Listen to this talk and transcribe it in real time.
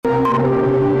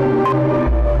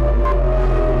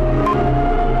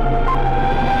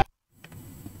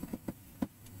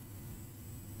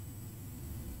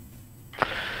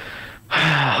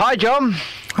Hi, John.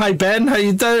 Hi, Ben. How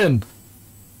you doing?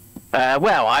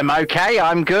 Well, I'm okay.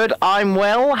 I'm good. I'm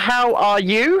well. How are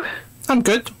you? I'm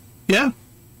good. Yeah.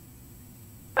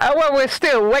 Well, we're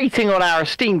still waiting on our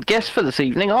esteemed guest for this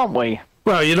evening, aren't we?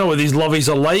 Well, you know what these lovies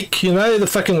are like, you know? They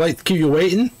fucking like to keep you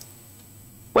waiting.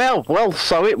 Well,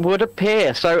 so it would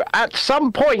appear. So at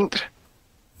some point,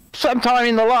 sometime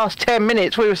in the last 10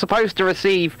 minutes, we were supposed to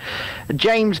receive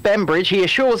James Bembridge. He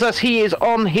assures us he is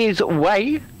on his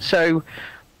way. So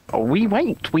we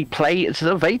wait. We play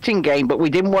the waiting game, but we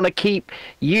didn't want to keep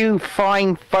you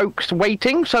fine folks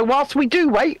waiting. So whilst we do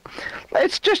wait,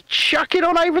 let's just chuck it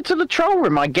on over to the troll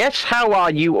room, I guess. How are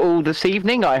you all this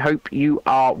evening? I hope you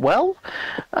are well.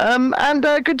 And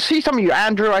good to see some of you.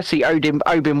 Andrew, I see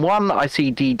Obin1, I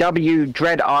see DW,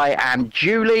 Dreadeye, and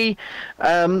Julie.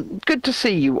 Good to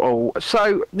see you all.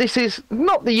 So this is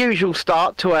not the usual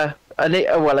start to a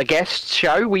guest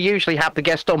show. We usually have the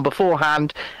guest on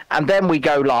beforehand, and then we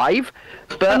go live.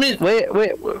 But I mean,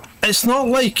 it's not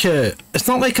like I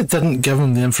didn't give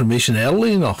him the information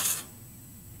early enough.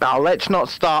 Now let's not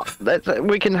start.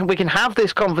 We can have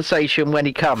this conversation when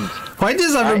he comes. Why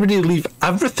does everybody leave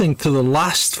everything to the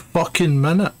last fucking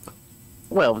minute?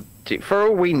 Well, for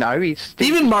all we know,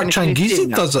 even Mark Changizi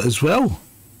does it as well.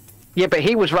 Yeah, but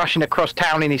he was rushing across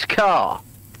town in his car.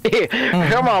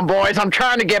 Come on, boys! I'm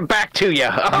trying to get back to you.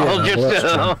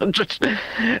 I'm just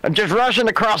rushing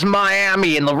across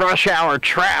Miami in the rush hour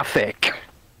traffic.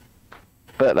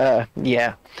 But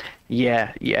yeah.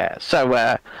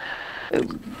 So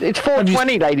it's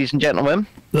 4:20, ladies and gentlemen.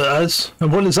 It is.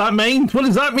 And what does that mean? What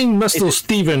does that mean, Mr.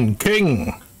 Stephen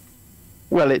King?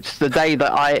 Well, it's the day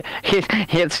that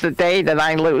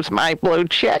I lose my blue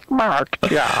check mark,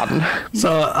 John.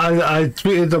 So I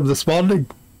tweeted him this morning.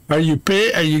 Are you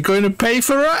going to pay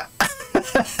for it?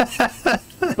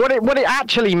 What it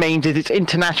actually means is it's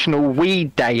International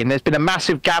Weed Day, and there's been a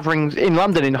massive gathering in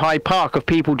London in Hyde Park of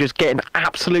people just getting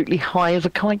absolutely high as a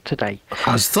kite today.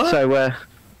 Has that? So,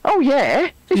 oh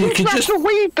yeah, it's International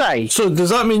Weed Day. So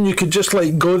does that mean you could just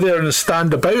like go there and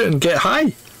stand about and get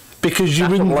high? Because you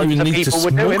wouldn't even need to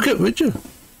smoke it, would you?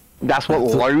 That's what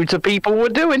loads of people were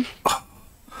doing.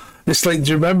 It's like,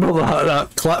 do you remember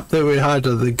that clip that we had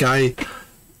of the guy,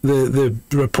 the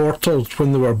reporters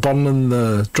when they were burning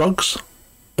the drugs,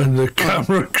 and the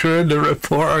camera crew and the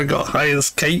reporter got high as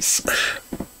kites?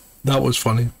 That was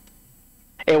funny.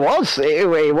 It was.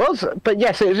 But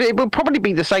yes, it would probably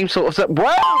be the same sort of.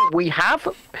 Well, we have.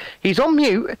 He's on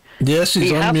mute. Yes,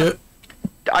 he's on mute.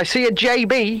 I see a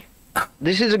JB.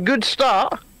 This is a good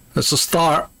start. It's a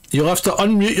start. You'll have to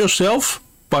unmute yourself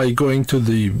by going to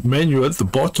the menu at the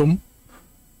bottom.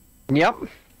 Yep.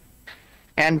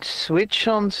 And switch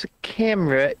on the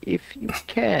camera if you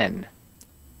can.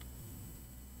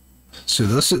 So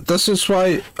this is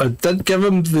why I did give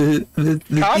him the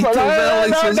details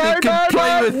early so he could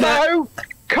play with it.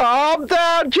 Calm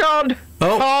down, John.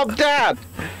 Oh. Calm down.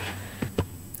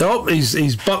 Oh,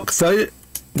 he's bucked out.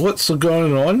 What's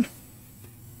going on?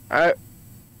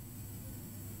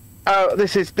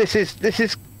 This is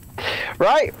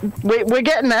right. We're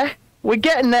getting there. We're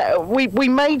getting there. We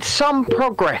made some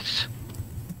progress.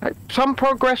 Some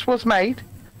progress was made.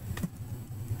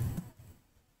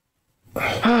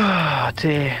 Oh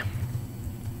dear.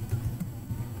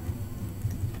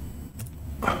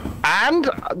 And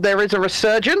there is a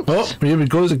resurgence. Oh, here he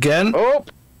goes again. Oh.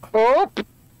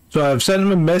 So I've sent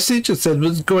him a message. I said,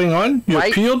 "What's going on? You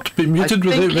appeared, but muted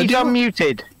without video." He's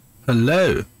unmuted.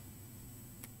 Hello.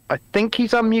 I think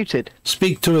he's unmuted.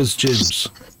 Speak to us, James.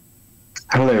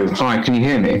 Hello. Hi. Can you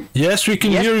hear me? Yes, we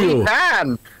can hear you. We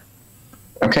can.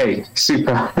 Okay.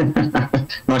 Super.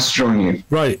 Nice to join you.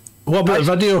 Right. What about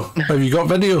video? Have you got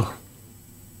video?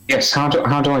 Yes. How do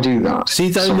I do that?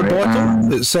 See down the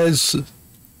bottom. It says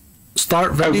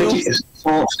start video.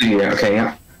 Start video. Okay.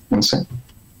 Yeah. One sec.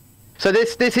 So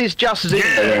this is just Zoom.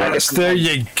 Yes, there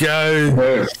you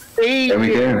go. There we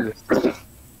go.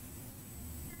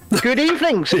 Good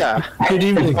evening, sir. Good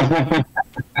evening.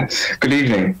 Good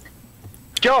evening.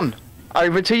 John,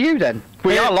 over to you then.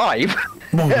 We are live.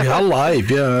 Well, we are live,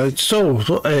 yeah. So,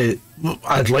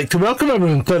 I'd like to welcome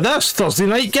everyone to this Thursday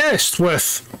night guest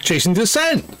with Chasing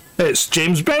Descent. It's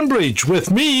James Bembridge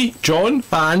with me, John,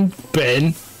 and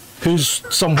Ben, who's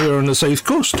somewhere on the south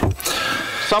coast.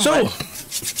 Somewhere.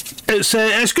 So,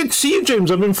 it's good to see you,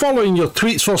 James. I've been following your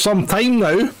tweets for some time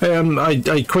now.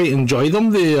 I quite enjoy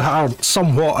them. They are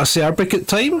somewhat acerbic at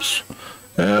times.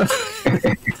 But,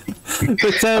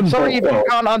 I'm sorry if you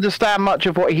can't understand much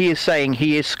of what he is saying.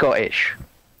 He is Scottish.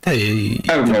 Hey.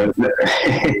 Oh no,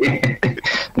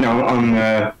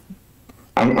 no.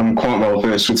 I'm quite well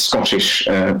versed with Scottish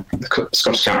accent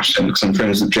because I'm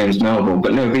friends with James Melville.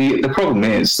 But no, the problem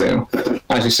is, though,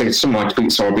 as you say, some of my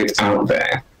tweets are a bit out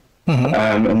there.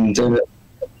 I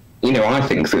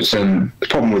think that the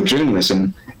problem with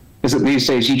journalism is that these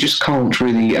days you just can't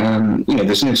really,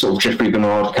 there's no sort of Geoffrey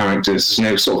Bernard characters, there's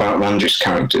no sort of outlandish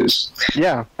characters.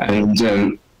 Yeah. And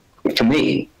for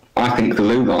me, I think the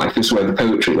low life is where the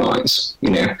poetry lies.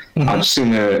 I'd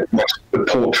sooner watch the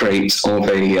portrait of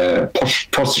a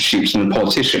prostitute than a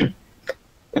politician.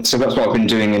 And so that's what I've been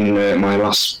doing in my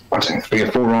last, 3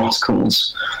 or 4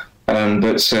 articles. But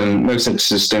most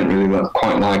editors don't really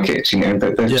quite like it.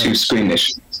 They're too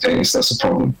squeamish these days. That's a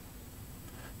problem.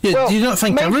 Yeah, Well, do you not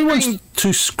think mainstream- everyone's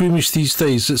too squeamish these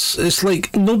days? It's like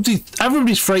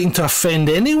everybody's frightened to offend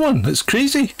anyone. It's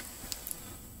crazy.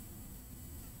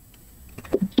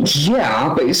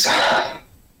 Yeah, but it's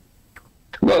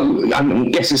well. I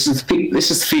mean, yes, this is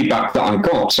the feedback that I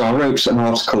got. So I wrote an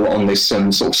article on this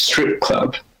sort of strip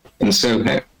club in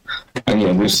Soho, and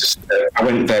I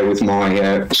went there with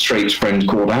my straight friend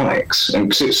called Alex, and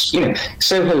because it's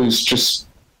Soho's just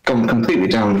gone completely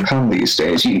down the pan these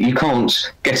days. You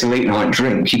can't get a late night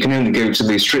drink. You can only go to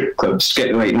these strip clubs to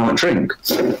get a late night drink.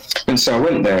 And so I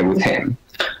went there with him.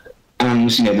 And,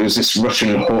 there was this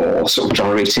Russian whore sort of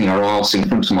gyrating her arse in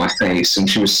front of my face, and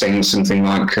she was saying something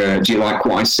like, do you like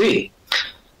what I see?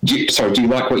 Do you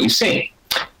like what you see?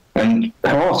 And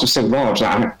her arse was so large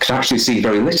that I could actually see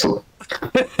very little.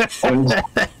 and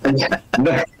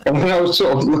then I was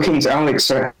sort of looking to Alex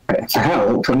for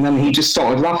help, and then he just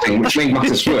started laughing, which made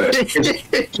matters worse.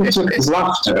 She took his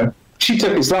laughter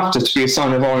to be a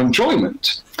sign of our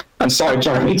enjoyment, and started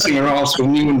gyrating her arse with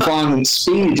new and violent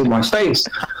speed in my face.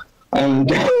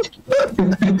 And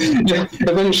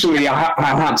eventually I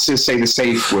had to say the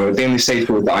safe word, the only safe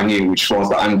word that I knew, which was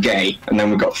that I'm gay, and then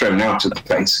we got thrown out of the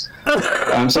place.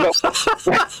 So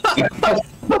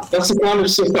that's the kind of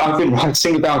stuff that I've been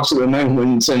writing about at the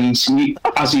moment, and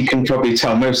as you can probably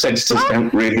tell, most editors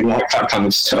don't really like that kind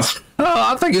of stuff.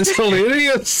 Oh, I think it's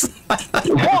hilarious.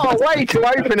 What a way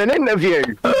to open an interview!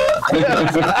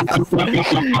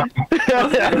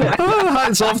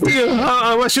 Hats off to you.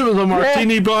 I wish it was a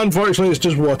martini, but unfortunately it's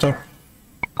just water.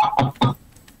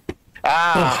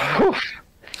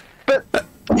 But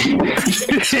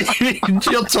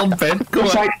Your turn, Ben. Go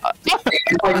on.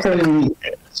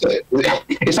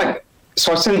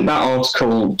 So I sent that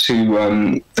article to,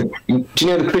 do you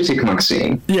know the Critic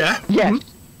magazine? Yeah. yeah,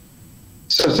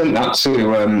 So I sent that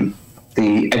to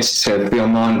the editor of the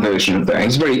online version of that.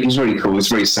 He's very cool. He's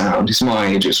very sound. He's my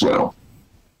age as well.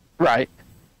 right.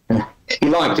 He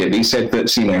liked it. He said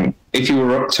that if you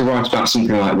were to write about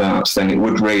something like that, then it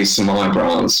would raise some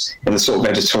eyebrows in the sort of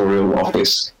editorial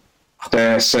office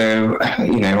there. So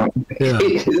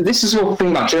this is the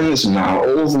thing about journalism now.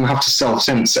 All of them have to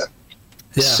self-censor.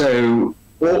 Yeah. So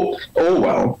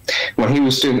Orwell, when he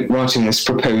was writing this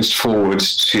proposed forward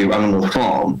to Animal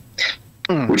Farm,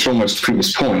 which almost proved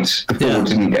his point, the forward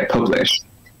didn't get published.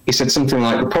 He said something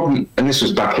like the problem, and this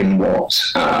was back in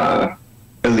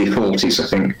early 40s, I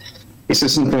think. He said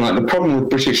something like the problem with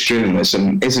British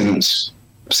journalism isn't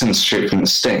censorship from the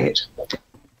state.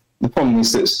 The problem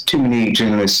is that too many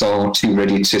journalists are too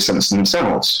ready to censor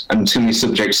themselves, and too many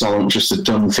subjects aren't just a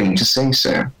dumb thing to say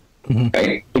so.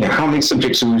 Mm-hmm. How many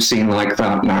subjects have we seen like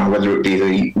that now, whether it be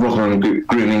the Rotherham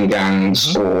grooming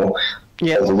gangs or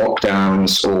the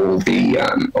lockdowns or the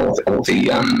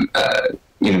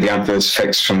adverse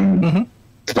effects from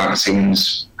the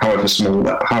vaccines, however small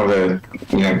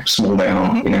small they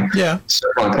are,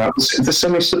 stuff like that. There's so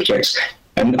many subjects,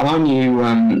 and I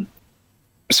knew.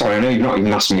 Sorry, I know you've not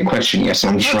even asked me a question yet,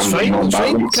 and I'm just rambling on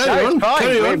about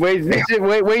Carry on.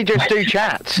 We just do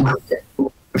chats.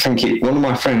 Thank you. One of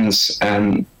my friends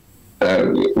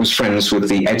was friends with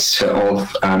the editor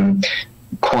of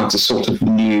quite a sort of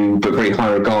new but very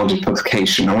high regarded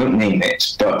publication. I won't name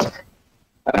it, but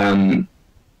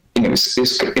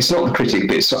it's not the Critic,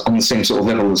 but it's on the same sort of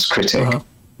level as Critic.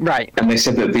 Right. And they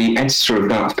said that the editor of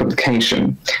that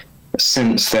publication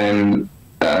sent them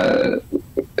a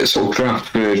sort of draft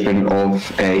version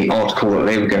of a article that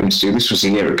they were going to do. This was a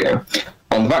year ago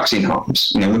on vaccine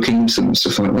harms. Looking into them and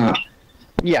stuff like that.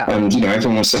 Yeah. And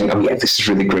everyone was saying, "Oh yeah, this is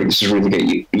really great. This is really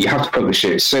good. You have to publish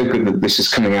it. It's so good that this is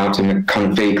coming out in a kind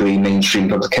of vaguely mainstream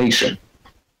publication."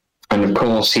 And of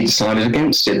course, he decided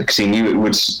against it because he knew it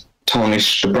would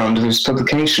tarnish the brand of his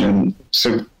publication. And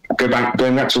so, going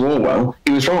back to Orwell,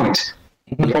 he was right.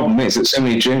 The problem is that so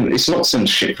many journalists, it's not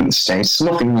censorship from the state, it's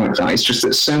nothing like that. It's just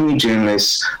that so many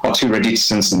journalists are too ready to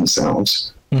censor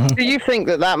themselves. Do you think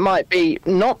that might be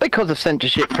not because of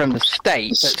censorship from the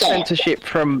state, but censorship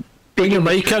from Bring your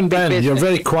mic in, Ben. You're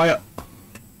very quiet.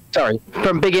 Sorry,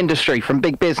 from big industry, from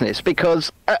big business, because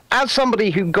as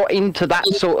somebody who got into that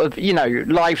sort of,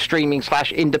 live streaming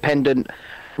 / independent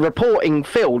reporting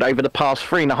field over the past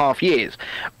 3.5 years,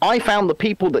 I found the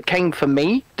people that came for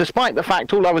me, despite the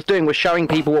fact all I was doing was showing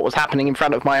people what was happening in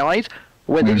front of my eyes,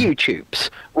 were the YouTubes,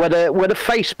 were the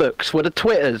Facebooks, were the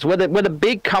Twitters, were the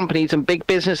big companies and big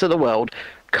business of the world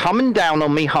coming down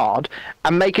on me hard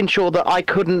and making sure that I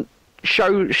couldn't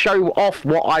show off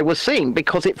what I was seeing,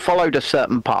 because it followed a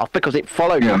certain path, because it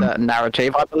followed a certain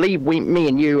narrative. I believe me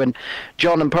and you and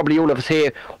John and probably all of us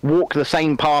here walk the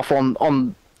same path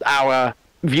on our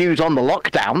views on the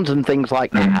lockdowns and things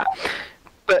like that.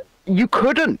 But you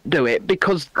couldn't do it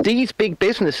because these big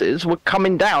businesses were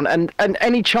coming down, and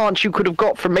any chance you could have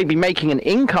got from maybe making an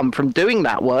income from doing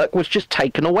that work was just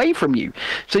taken away from you.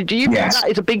 So do you think that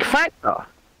is a big factor?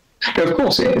 Of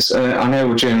course it is. I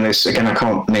know journalists, again, I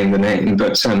can't name the name,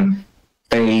 but must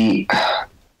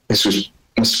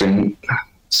have been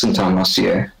sometime last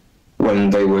year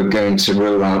when they were going to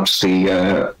roll out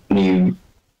the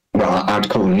I'd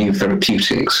call them new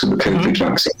therapeutics for the COVID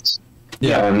vaccines.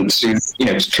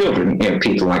 To children,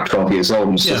 people like 12 years old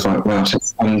and stuff like that.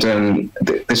 And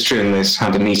this journalist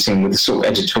had a meeting with the sort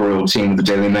of editorial team of the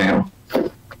Daily Mail,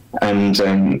 and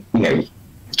the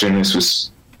journalist was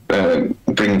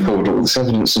bringing forward all this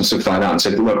evidence and stuff like that, and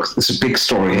said, look, there's a big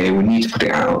story here, we need to put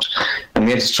it out. And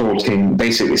the editorial team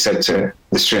basically said to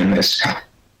this journalist,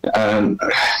 sorry,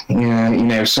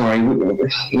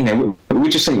 we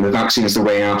just think the vaccine is the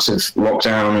way out of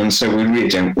lockdown, and so we really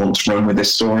don't want to run with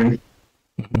this story.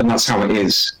 And that's how it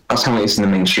is. That's how it is in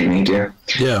the mainstream media.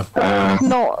 Yeah.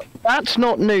 That's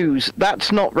not news.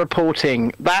 That's not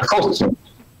reporting.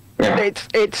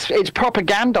 It's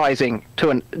propagandizing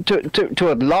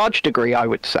to a large degree, I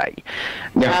would say.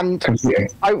 Yeah, and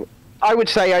I would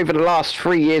say over the last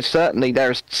 3 years, certainly,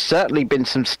 there's certainly been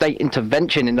some state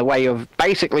intervention in the way of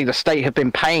basically the state have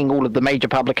been paying all of the major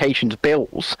publications'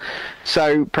 bills.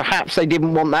 So perhaps they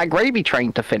didn't want that gravy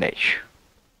train to finish.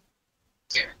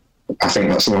 I think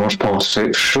that's a large part of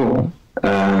it, for sure.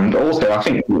 And also, I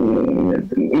think,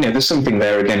 there's something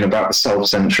there again about the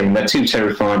self-censoring. They're too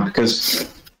terrified because,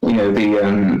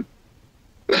 now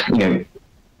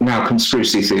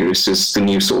conspiracy theorists is the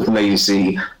new sort of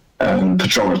lazy,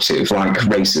 pejorative, like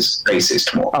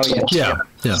racist one. Oh, yeah.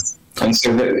 And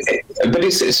so, but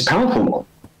it's a powerful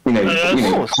one.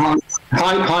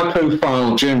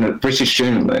 High-profile British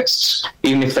journalists,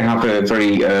 even if they have a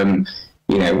very,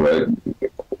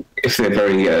 if they're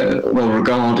very well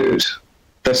regarded,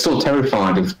 they're still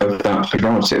terrified of that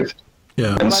pejorative.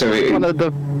 Yeah. And so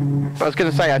I was going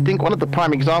to say, I think one of the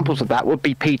prime examples of that would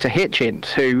be Peter Hitchens,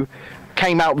 who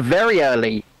came out very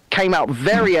early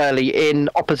in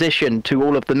opposition to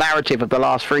all of the narrative of the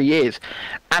last 3 years,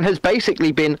 and has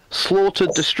basically been slaughtered,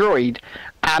 destroyed,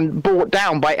 and brought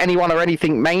down by anyone or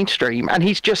anything mainstream. And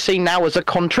he's just seen now as a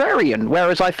contrarian,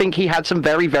 whereas I think he had some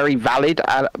very, very valid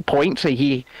points.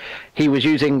 He was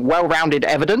using well-rounded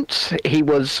evidence. He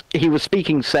was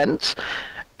speaking sense.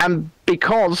 And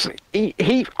because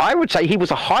I would say he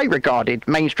was a high-regarded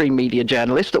mainstream media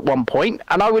journalist at one point,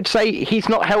 and I would say he's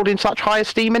not held in such high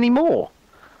esteem anymore.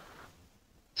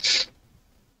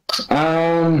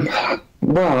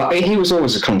 Well, he was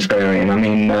always a contrarian. I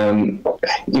mean,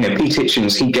 Pete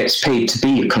Hitchens, he gets paid to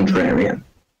be a contrarian.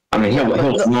 I mean,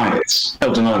 he'll deny this.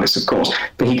 He'll deny this, of course,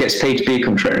 but he gets paid to be a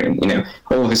contrarian.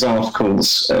 All of his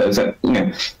articles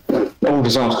all of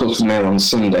his articles from there on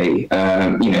Sunday,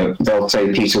 they'll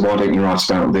say, Peter, why don't you write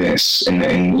about this in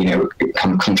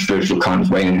kind of controversial kind of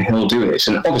way, and he'll do it.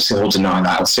 And obviously he'll deny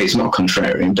that. He'll say he's not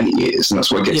contrarian, but he is, and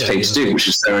that's what he gets paid to do, which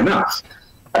is fair enough.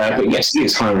 But yes, he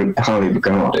is highly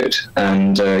regarded,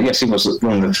 and yes, he was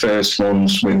one of the first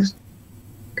ones with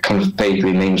a kind of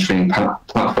vaguely mainstream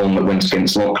platform that went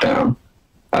against lockdown.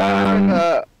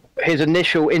 His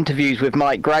initial interviews with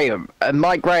Mike Graham, and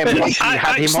Mike Graham actually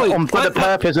had him on for the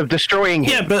purpose of destroying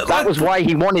him. Yeah, but that was why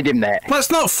he wanted him there.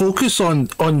 Let's not focus on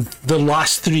the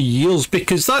last 3 years,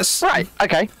 because that's right.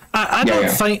 Okay. I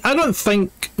don't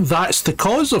think that's the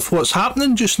cause of what's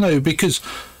happening just now, because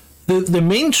the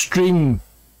mainstream.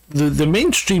 The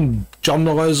mainstream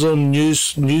journalism,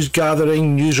 news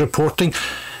gathering, news reporting,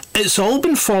 it's all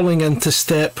been falling into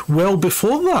step well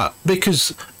before that,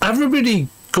 because everybody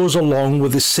goes along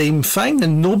with the same thing,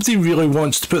 and nobody really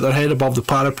wants to put their head above the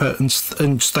parapet and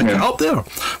stick it up there.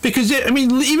 Because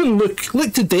even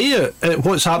look today at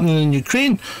what's happening in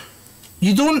Ukraine.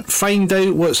 You don't find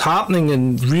out what's happening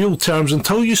in real terms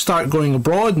until you start going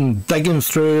abroad and digging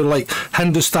through like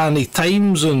Hindustani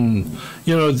Times and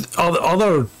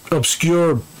other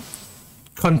obscure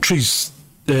countries'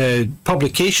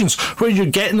 publications where you're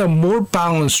getting a more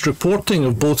balanced reporting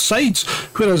of both sides.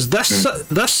 Whereas this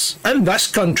in this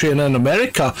country and in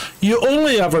America, you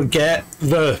only ever get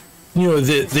the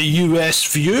US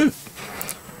view.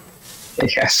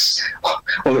 Yes.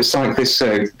 Well, it's like this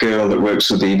girl that works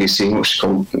for the BBC. What's she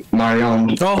called?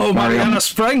 Marianne. Oh, Mariana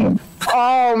Spring.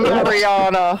 Oh,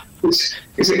 Mariana. Is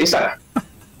that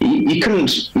you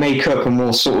couldn't make up a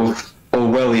more sort of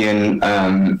Orwellian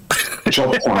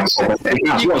job title?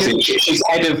 Was it? She's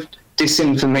head of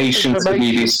disinformation to the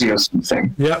BBC or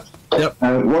something. Yep.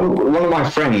 One of my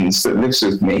friends that lives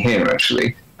with me here,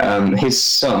 actually, his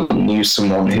son knew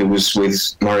someone who was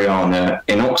with Mariana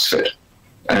in Oxford.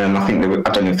 I think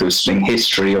I don't know if they were studying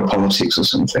history or politics or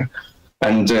something.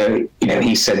 And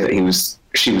he said that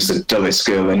she was the dullest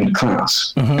girl in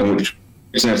class, and which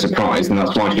is no surprise, and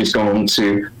that's why she's gone on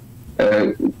to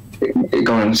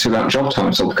that job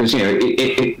title, because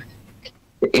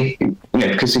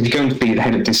because if you're going to be the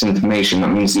head of disinformation, that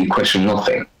means that you question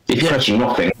nothing. If you question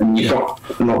nothing, then you've got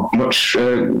not much.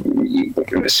 So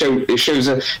it shows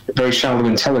a very shallow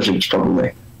intelligence,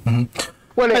 probably. Mm-hmm.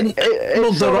 Well,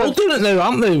 they're all doing it now,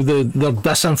 aren't they? The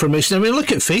disinformation. I mean,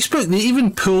 look at Facebook. They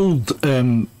even pulled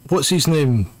what's his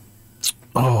name?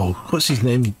 Oh,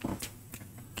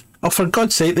 for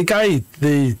God's sake, the guy,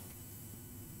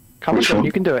 Come on,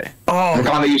 you can do it. Oh, the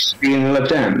guy that used to be in the Lib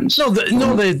Dems.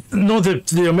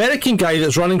 The American guy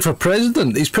that's running for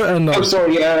president. He's put in.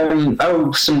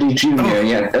 Somebody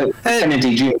junior,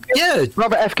 Kennedy Jr. Yeah,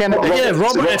 Robert F. Kennedy.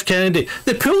 Robert F. Kennedy.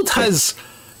 They pulled his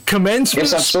commencement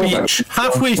speech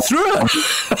halfway through it.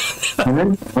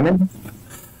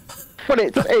 Well,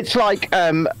 it's like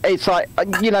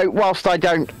whilst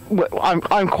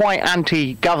I'm quite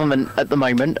anti-government at the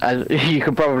moment, as you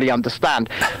can probably understand.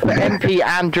 But MP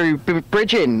Andrew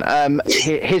Bridgen,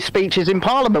 his speeches in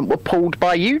Parliament were pulled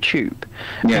by YouTube.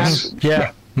 Yes.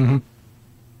 Yeah. Mm-hmm.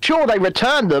 Sure, they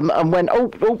returned them and went,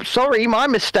 oh, sorry, my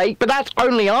mistake. But that's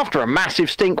only after a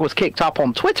massive stink was kicked up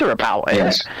on Twitter about it.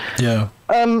 Yes. Yeah.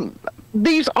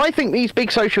 I think these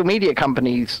big social media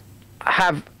companies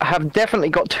have definitely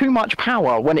got too much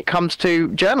power when it comes to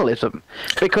journalism,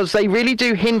 because they really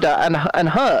do hinder and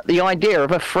hurt the idea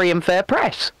of a free and fair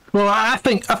press. Well, I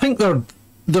think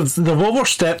they've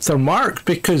overstepped their mark,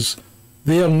 because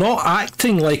they are not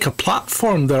acting like a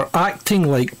platform; they're acting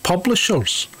like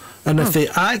publishers. And if they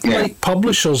act like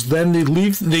publishers, then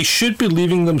they should be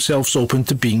leaving themselves open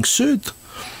to being sued.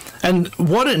 And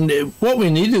what we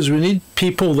need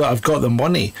people that have got the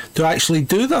money to actually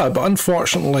do that. But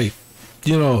unfortunately,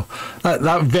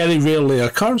 that very rarely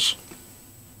occurs.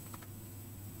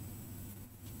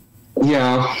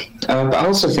 Yeah, but I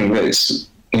also think that it's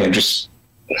just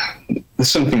there's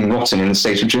something rotten in the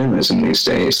state of journalism these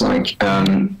days. Like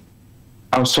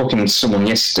I was talking to someone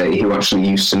yesterday who actually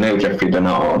used to know Jeffrey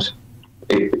Bernard.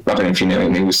 I don't know if you know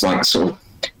him. He was like sort of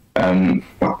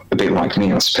a bit like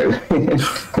me, I suppose.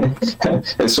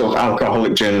 A sort of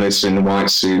alcoholic journalist in a white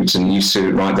suit, and used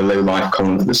to write the low-life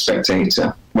column for The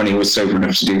Spectator when he was sober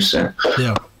enough to do so.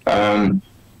 Yeah.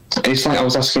 It's like I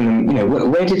was asking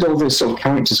him, where did all those sort of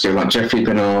characters go, like Jeffrey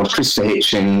Bernard, Christopher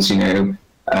Hitchens,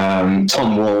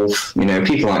 Tom Wolfe,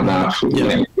 people like that,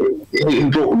 who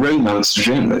brought romance to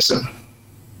journalism.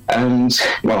 And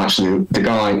actually, the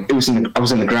guy, I was in the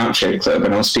Groucho Club,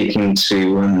 and I was speaking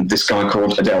to this guy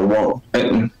called Adele.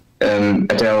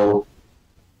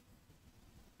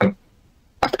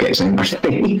 I forget his name.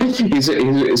 He's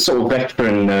a sort of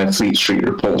veteran Fleet Street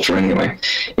reporter. Anyway,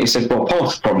 he said, "Well, part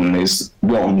of the problem is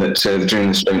one that the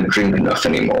journalists don't drink enough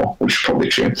anymore, which is probably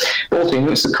true. But also,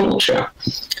 it's the culture."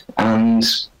 And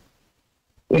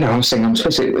I was saying on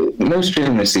Twitter, most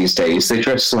journalists these days, they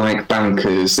dress like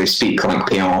bankers, they speak like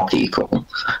PR people.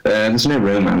 There's no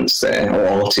romance there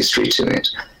or artistry to it.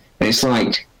 And it's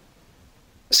like,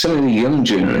 some of the young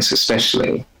journalists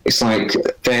especially, it's like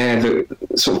they're the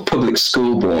sort of public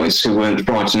school boys who weren't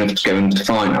bright enough to go into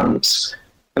finance.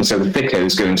 And so the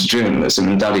thickos go into journalism,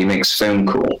 and daddy makes a phone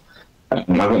call. I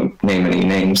won't name any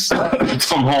names.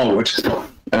 Tom Harwood.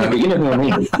 But you know who I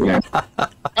mean.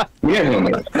 You know who I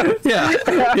mean. Yeah.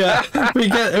 We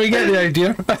get the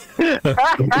idea.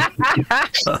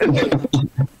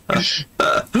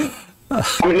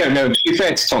 No. To be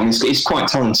fair to Tom, he's quite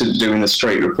talented at doing the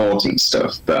straight reporting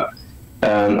stuff. But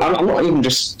I'm not even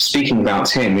just speaking about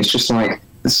him. It's just like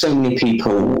there's so many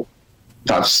people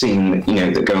that I've seen,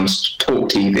 that go on Talk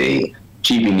TV,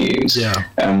 GB News,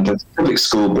 the public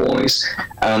school boys,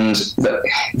 and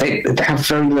they have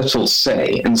very little to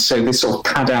say, and so they sort of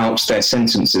pad out their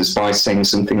sentences by saying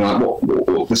something like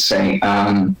what they say.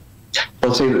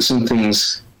 They'll say that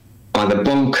something's either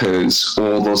bonkers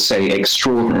or they'll say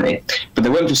extraordinary. But they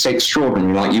won't just say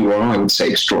extraordinary like you or I would say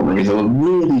extraordinary. They'll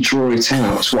really draw it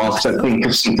out whilst I think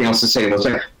of something else to say. They'll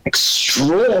say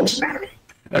extraordinary.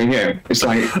 It's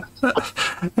like...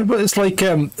 But it's like,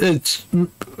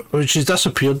 she's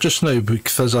disappeared just now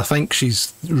because I think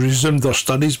she's resumed her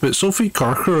studies, but Sophie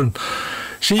Corcoran,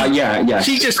 she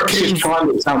just came...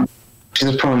 She's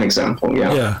a prime example,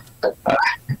 yeah.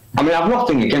 I mean, I've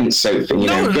nothing against Sophie, good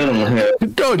on her.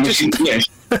 No,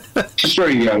 she's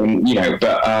very young,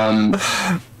 but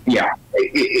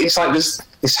it's like there's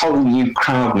this whole new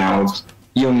crowd now of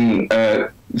young,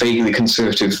 vaguely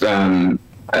conservative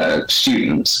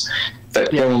students that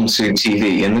go onto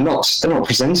TV, and they're not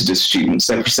presented as students.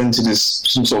 They're presented as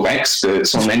some sort of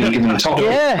experts on any given topic.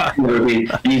 Whether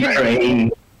it be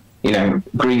Ukraine,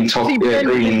 green topic,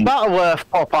 green Butterworth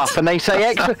pop up, and they say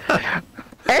expert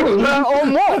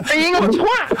on what? Being a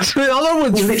twat. The other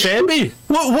one's Femi.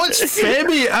 What's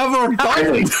Femi ever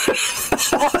done?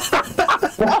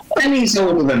 Femi's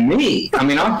older than me. I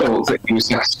mean, I thought that he was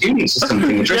like a student or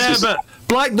something. Yeah, but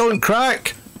black don't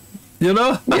crack. Very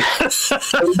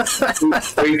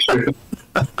true.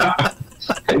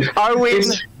 Owen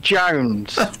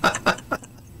Jones.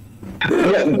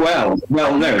 Well,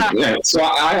 no. So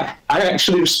I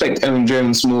actually respect Owen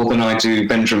Jones more than I do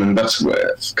Benjamin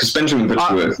Butterworth, because Benjamin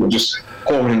Butterworth will just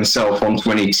pour himself onto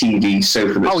any TV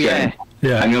sofa that's there.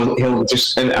 Yeah. And he'll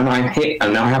just and I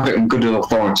have it in good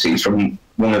authority from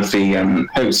one of the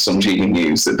hosts on GB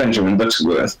News that Benjamin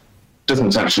Butterworth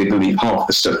doesn't actually believe half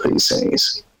the stuff that he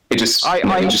says. It just I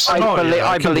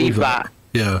believe that.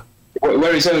 Yeah.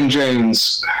 Whereas Owen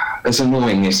Jones, as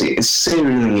annoying as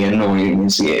serially annoying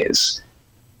as he is,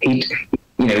 he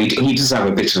does have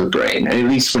a bit of a brain. And at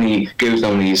least when he goes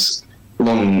on these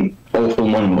long, awful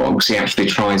monologues, he actually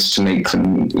tries to make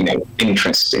them,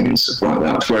 interesting and stuff like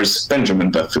that. Whereas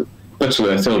Benjamin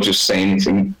Butterworth, he'll just say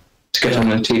anything to get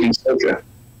on a TV sofa.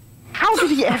 How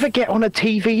did he ever get on a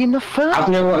TV in the first? I've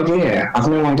no idea.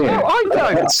 No, I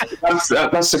don't.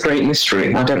 That's a great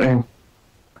mystery. I don't know.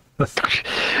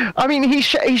 I mean, he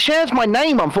shares my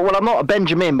name. Well, I'm not a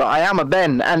Benjamin, but I am a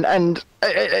Ben, and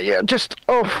I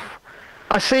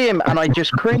see him and I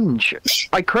just cringe.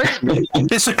 I cringe.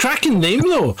 It's a cracking name,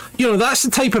 though. That's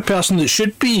the type of person that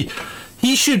should be.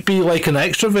 He should be like an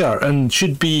extrovert and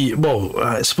should be. Well,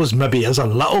 I suppose maybe as a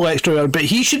little extrovert, but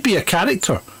he should be a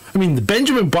character. I mean, the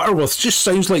Benjamin Butterworth just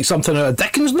sounds like something out of a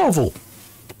Dickens novel.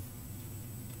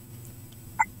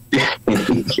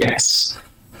 Yes.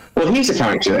 Well, he's a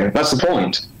character, though. That's the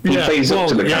point. He plays up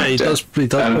to the character. Yeah, he does play a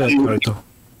character.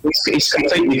 He's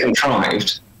completely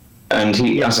contrived, and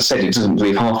he, as I said, he doesn't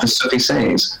believe half the stuff he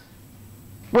says.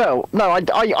 Well, no, I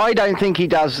don't think he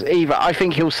does either. I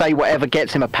think he'll say whatever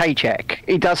gets him a paycheck.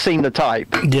 He does seem the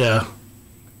type. Yeah.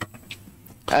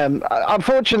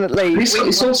 Unfortunately,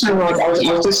 it's also like I was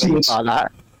listening to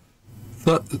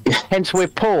that. Hence, we're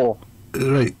poor.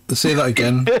 Right. Say that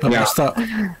again. But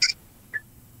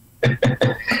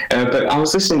I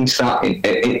was listening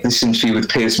to this interview with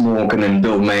Piers Morgan and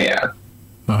Bill Mayer,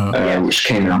 which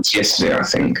came out yesterday, I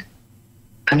think.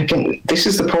 And again, this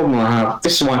is the problem I have.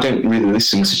 This is why I don't really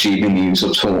listen to GB News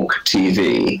or Talk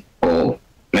TV or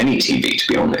any TV, to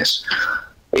be honest.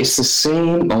 It's the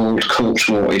same old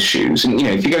cultural issues, and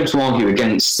if you're going to argue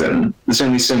against them, there's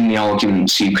only so many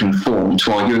arguments you can form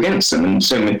to argue against them, and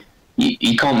so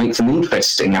you can't make them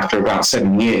interesting after about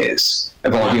 7 years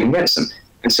of arguing against them.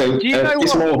 And so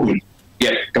it's more.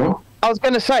 Yeah, go on. I was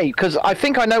going to say, because I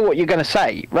think I know what you're going to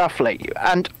say, roughly.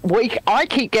 And I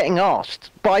keep getting asked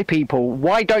by people,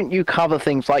 why don't you cover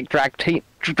things like drag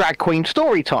queen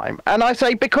story time? And I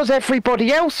say, because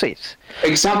everybody else is.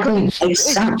 Exactly.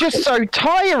 It's just so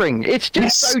tiring. It's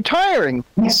just so tiring.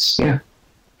 Yes, yeah.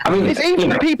 I mean, it's even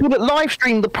the people that live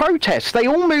stream the protests. They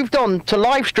all moved on to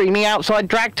live streaming outside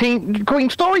drag queen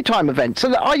story time events.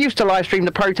 So I used to live stream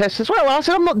the protests as well. I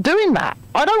said, I'm not doing that.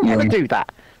 I don't want to do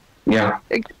that. Yeah.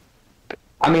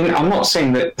 I mean, I'm not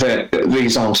saying that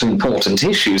these aren't important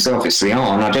issues. They obviously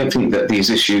are, and I don't think that these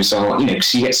issues are,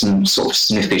 because you get some sort of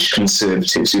sniffish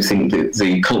conservatives who think that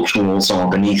the cultural laws are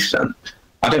beneath them.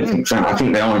 I don't think that. I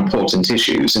think they are important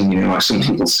issues, and, like some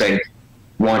people say,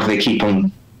 why do they keep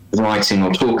on writing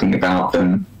or talking about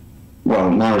them? Well,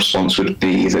 my response would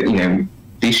be that,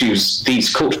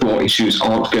 these cultural issues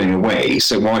aren't going away,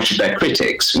 so why should their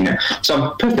critics, So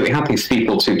I'm perfectly happy for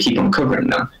people to keep on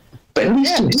covering them. But at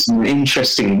least it's an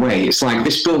interesting way. It's like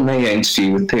this Bill Mayer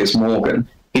interview with Piers Morgan.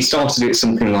 He started it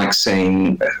something like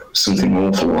saying something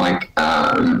awful like,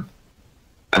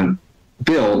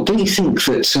 Bill, do you think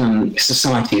that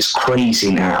society is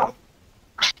crazy now?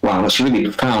 wow, that's really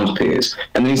profound, Piers.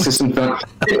 And then he says something like,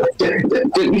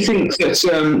 don't you think that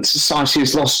society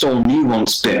has lost all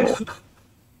nuance, Bill?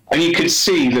 And you could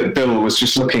see that Bill was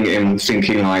just looking at him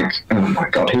thinking like, oh my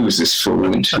God, who is this fool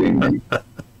interviewing me?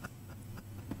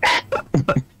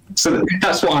 So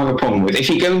that's what I have a problem with. If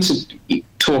you're going to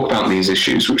talk about these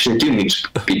issues, which they do need to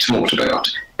be talked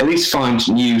about, at least find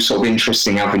new sort of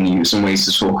interesting avenues and ways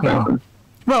to talk about them.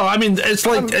 Well, I mean, it's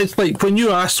like when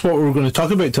you asked what we were going to talk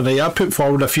about today, I put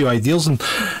forward a few ideas, and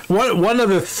one of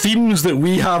the themes that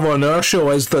we have on our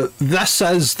show is that this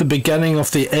is the beginning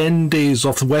of the end days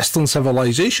of Western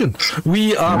civilization.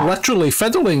 We are literally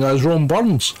fiddling, as Rome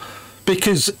burns,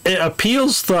 because it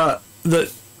appears that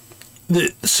the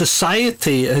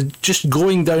society is just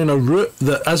going down a route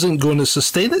that isn't going to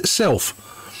sustain itself.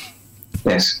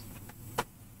 Yes.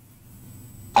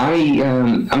 I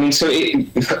mean, so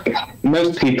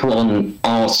most people on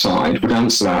our side would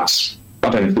answer that. I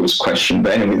don't know if it was a question,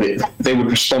 but anyway, they would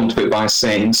respond to it by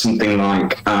saying something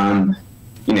like,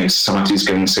 society is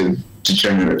going to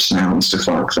degenerate now and stuff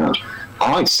like that.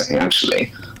 I'd say,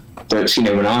 actually, that,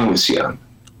 when I was young,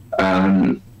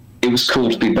 it was cool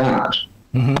to be bad.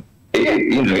 Mm-hmm.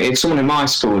 If someone in my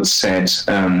school had said,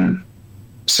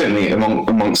 certainly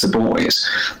amongst the boys,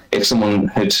 if someone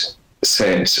had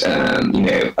said,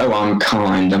 oh, I'm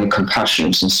kind, I'm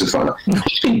compassionate and stuff like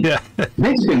that, they'd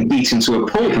have been beaten to a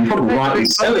pulp, and probably rightly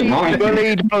so.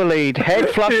 Bullied, head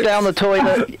flushed down the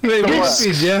toilet.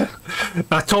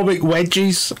 Atomic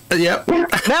wedges. Yep.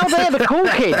 Now they're the cool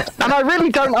kids, and I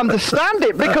really don't understand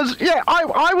it because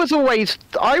I was always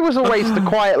the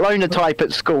quiet loner type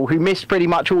at school who missed pretty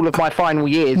much all of my final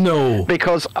years. No.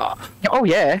 Because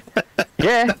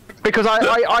because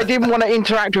I didn't want to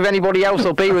interact with anybody else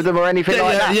or be with them or anything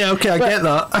like that. Yeah, okay, I get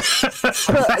that.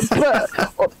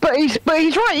 but he's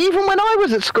right. Even when I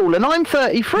was at school, and I'm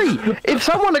 33, if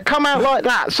someone had come out like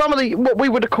that, some of what we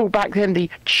would have called back then the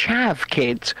chav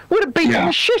kids would have beaten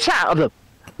the shit out of them.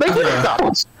 They would have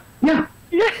done. Yeah.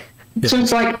 So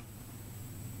it's like,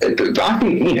 I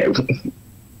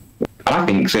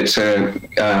think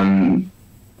that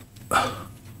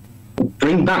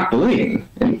bring back bullying,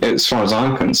 as far as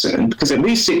I'm concerned, because at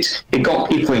least it got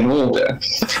people in order,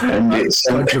 and it's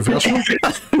controversial.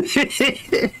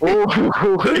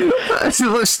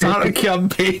 Let's start a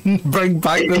campaign. Bring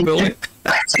back the bullying.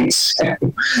 I think so.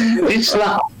 It's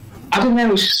like, I don't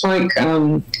know. It's just like I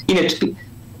don't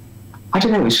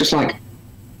know. It's just like.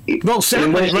 Well,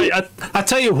 certainly, right. I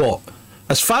tell you what.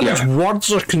 As far as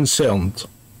words are concerned,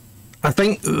 I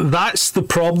think that's the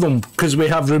problem, because we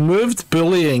have removed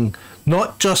bullying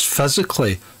not just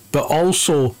physically, but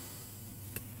also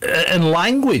in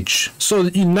language. So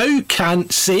you now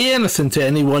can't say anything to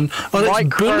anyone, or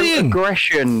it's bullying.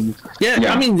 Microaggression.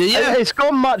 I mean, it's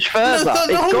gone much further.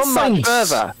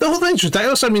 The whole thing's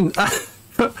ridiculous. I mean, I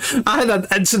had an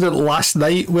incident last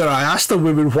night where I asked a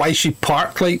woman why she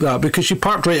parked like that, because she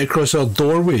parked right across her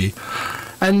doorway,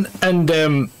 and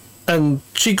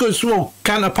she goes, well,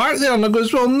 can't I park there? And I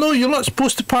goes, well, no, you're not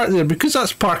supposed to park there because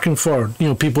that's parking for,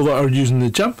 people that are using the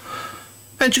gym.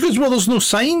 And she goes, well, there's no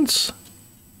signs.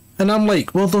 And I'm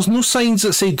like, well, there's no signs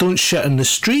that say don't shit in the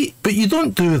street, but you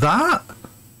don't do that.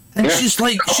 And she's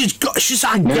like, she's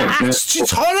aghast,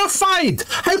 she's horrified.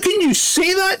 How can you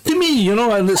say that to me?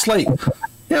 And it's like,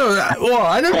 well,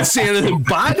 I didn't say anything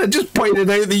bad. I just pointed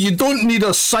out that you don't need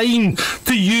a sign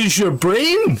to use your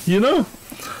brain, Yeah.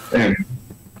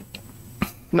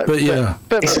 No,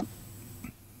 but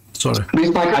sorry.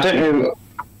 It's like, I don't know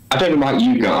about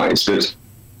you guys, but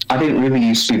I didn't really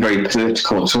used to be very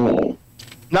political at all.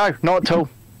 No, not at all.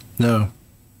 No.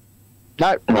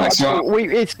 Right, so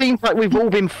it seems like we've all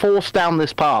been forced down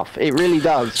this path. It really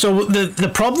does. So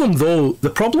the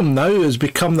problem now has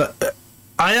become that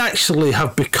I actually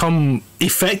have become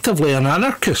effectively an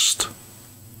anarchist,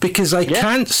 because I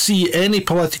can't see any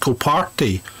political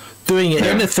party doing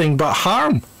anything but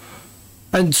harm.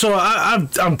 And so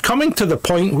I'm coming to the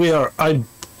point where I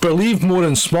believe more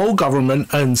in small government,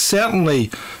 and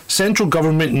certainly central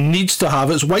government needs to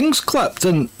have its wings clipped.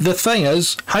 And the thing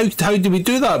is, how do we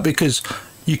do that? Because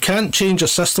you can't change a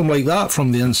system like that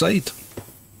from the inside.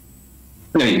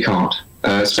 No, you can't,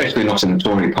 especially not in the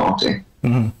Tory party.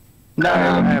 Mm-hmm. No.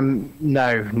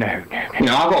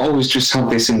 I've always just had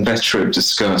this inveterate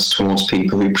disgust towards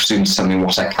people who presume to tell me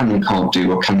what I can and can't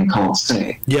do or can and can't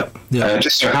say. Yep.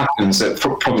 Just so happens that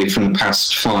probably from the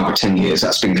past 5 or 10 years,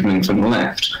 that's been coming from the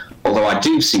left. Although I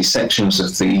do see sections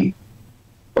of the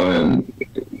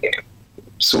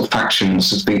sort of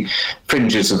factions of the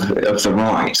fringes of the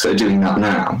right that are doing that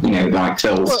now. Like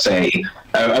they'll say,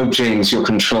 James, you're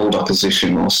controlled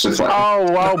opposition or stuff like that. Oh,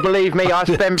 well, believe me, I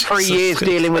spent 3 years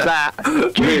dealing with that.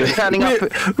 Really? Turning up.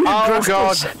 Oh,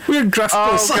 God. We're drifters.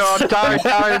 Oh, God, don't.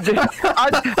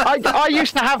 I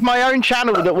used to have my own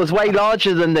channel that was way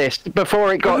larger than this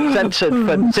before it got censored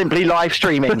for simply live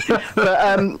streaming.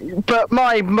 But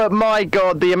my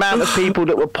God, the amount of people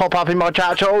that would pop up in my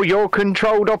chat, oh, you're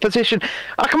controlled opposition.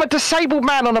 I'm a disabled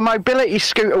man on a mobility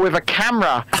scooter with a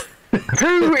camera.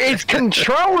 Who is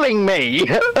controlling me?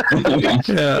 Yeah.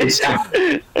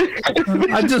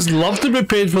 I just love to be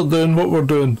paid for doing what we're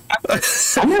doing. I'd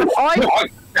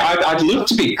love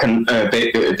to be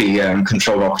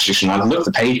controlled opposition. I'd love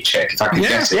the paycheck if I could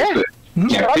get it.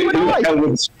 Yeah. But,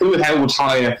 who the hell would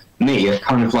hire me, a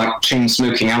kind of like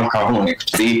chain-smoking alcoholic,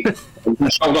 to be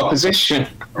controlled opposition?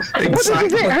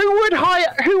 Exactly.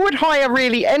 Who would hire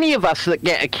really any of us that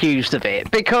get accused of it?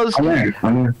 Because I know.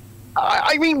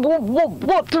 I mean,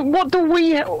 what do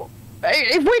we?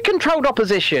 If we're controlled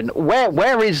opposition,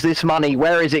 where is this money?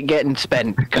 Where is it getting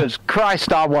spent? Because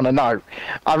Christ, I want to know.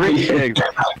 I really do.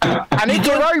 And it's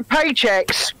your own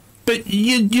paychecks. But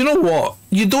you know what?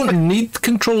 You don't need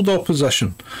controlled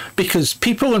opposition because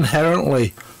people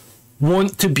inherently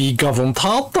want to be governed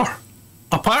harder.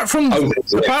 Apart from the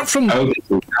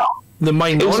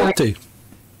minority.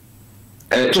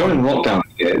 During lockdown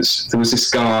years, there was this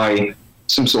guy,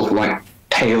 some sort of like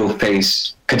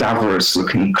pale-faced,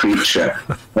 cadaverous-looking creature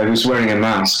who was wearing a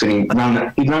mask, and he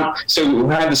ran. So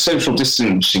we had the social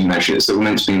distancing measures that were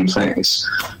meant to be in place,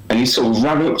 and he sort of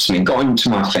ran up to me, got into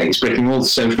my face, breaking all the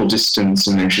social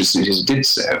distancing measures as he did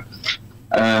so,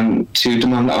 to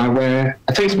demand that I wear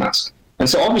a face mask. And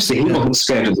so obviously he wasn't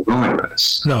scared of the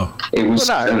virus. No. It was.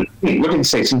 What did he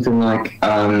say? Something like,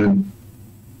 "Why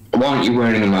aren't you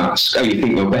wearing a mask? Oh, you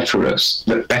think you're better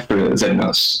than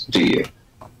us, do you?"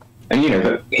 And,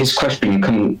 but his question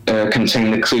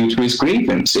contained the clue to his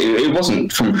grievance. It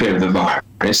wasn't from fear of the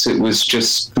virus. It was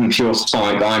just from pure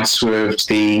spite that I'd swerved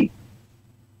the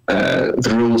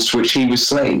rules to which he was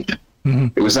slave. Mm-hmm.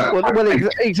 It was that. Well,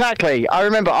 exactly. I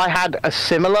remember I had a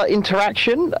similar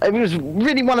interaction. It was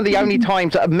really one of the only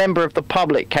times that a member of the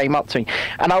public came up to me.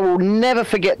 And I will never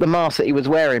forget the mask that he was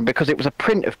wearing because it was a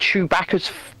print of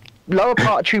Chewbacca's lower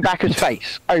part of Chewbacca's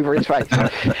face over his face,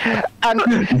 and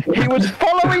he was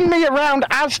following me around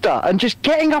Asda and just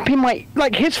getting up in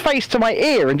his face to my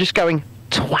ear and just going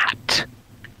twat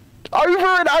over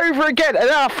and over again. And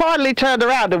then I finally turned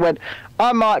around and went,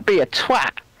 I might be a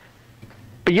twat,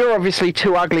 but you're obviously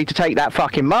too ugly to take that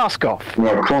fucking mask off.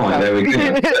 Well, quite, there we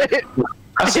go.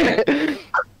 That's it.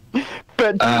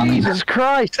 But Jesus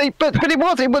Christ! But it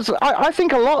was. I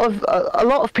think a lot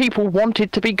of people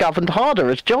wanted to be governed harder,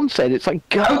 as John said. It's like,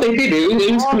 they did.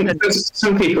 It was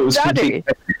some people. It was Daddy.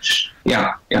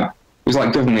 Yeah. It was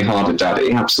like govern me harder,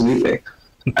 Daddy. Absolutely.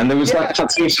 And there was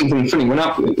something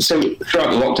funny so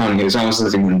throughout the lockdown years, I was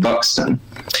living in Buxton,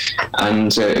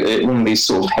 and one of these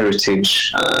sort of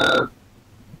heritage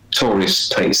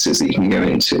tourist places that you can go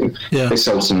into. Yeah. They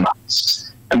sold some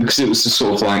masks, and because it was the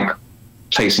sort of like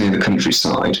place near the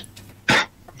countryside,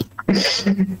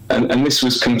 and this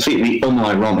was completely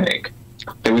unironic.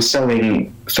 They were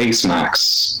selling face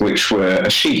masks which were a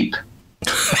sheep.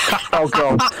 Oh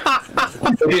God!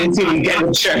 They didn't even get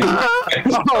the joke.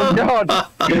 Oh God!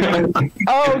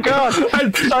 Oh God!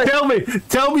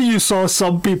 Tell me, you saw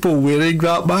some people wearing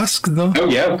that mask? No. Oh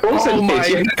yeah, of course. Oh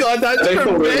my God, that's they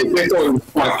thought it was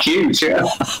quite cute. Yeah.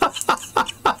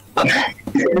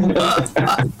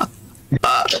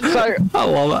 So I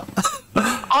love it.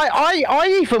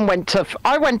 I even went to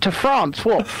France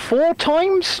 4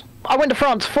 times. I went to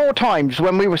France 4 times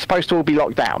when we were supposed to all be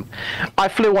locked down. I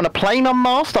flew on a plane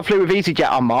unmasked. I flew with EasyJet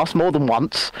unmasked more than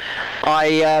once.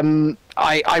 I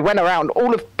went around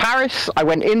all of Paris. I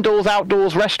went indoors,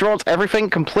 outdoors, restaurants, everything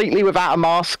completely without a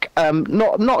mask.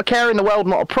 Not a care in the world,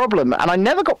 not a problem. And I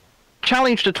never got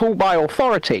challenged at all by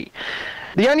authority.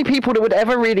 The only people that would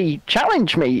ever really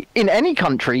challenge me in any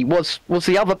country was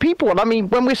the other people. And I mean,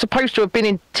 when we're supposed to have been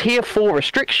in tier 4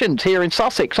 restrictions here in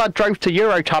Sussex, I drove to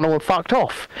Eurotunnel and fucked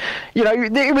off.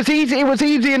 It was easy. It was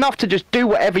easy enough to just do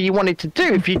whatever you wanted to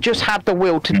do if you just had the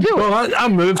will to do it. Well, I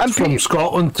moved from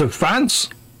Scotland to France,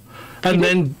 and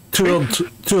then toured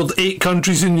 8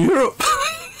 countries in Europe,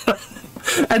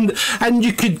 and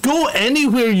you could go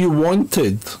anywhere you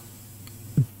wanted.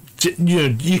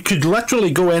 You could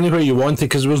literally go anywhere you wanted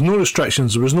because there was no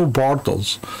restrictions, there was no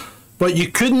borders, but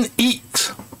you couldn't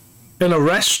eat in a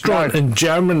restaurant in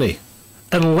Germany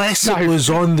unless it was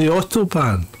on the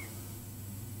autobahn.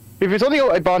 If it's on the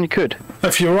autobahn, you could.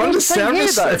 If you were on the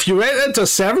service, if you went into a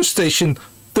service station,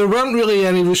 there weren't really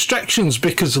any restrictions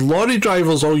because lorry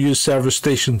drivers all use service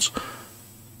stations.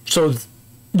 So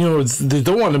they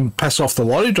don't want to piss off the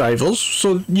lorry drivers.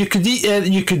 So you could eat,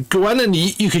 you could go in and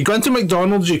eat, you could go into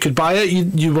McDonald's, you could buy it.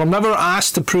 You were never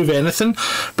asked to prove anything.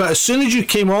 But as soon as you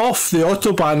came off the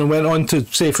autobahn and went on to,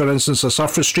 say, for instance, a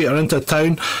surface street or into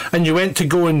town, and you went to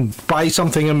go and buy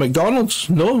something in McDonald's,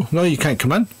 no, you can't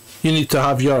come in. You need to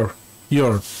have your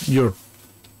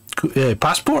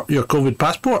passport, your COVID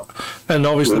passport, and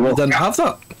obviously we didn't have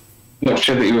that. Not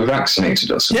sure that you were vaccinated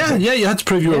or something. Yeah, you had to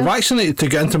prove you were vaccinated to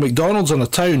get into McDonald's in a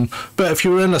town, but if you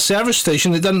were in a service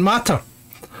station, it didn't matter.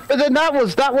 But then that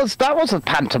was a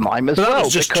pantomime as well. That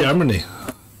was just Germany.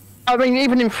 I mean,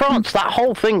 even in France, that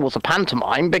whole thing was a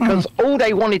pantomime because all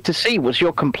they wanted to see was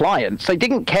your compliance. They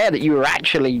didn't care that you were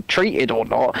actually treated or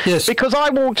not. Yes. Because I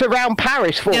rocked around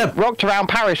Paris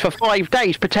for 5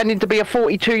 days pretending to be a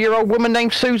 42-year-old woman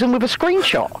named Susan with a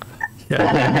screenshot.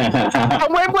 I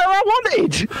went where I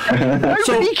wanted.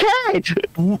 Nobody cared.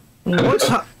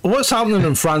 What's happening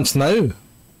in France now?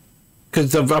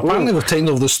 Because apparently they've taken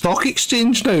over the stock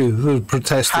exchange now, the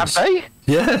protesters. Have they?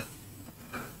 Yeah.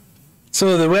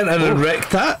 So they went in and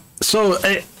wrecked that. So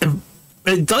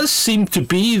it does seem to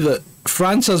be that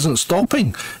France isn't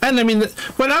stopping. And I mean,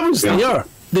 when I was there,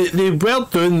 they were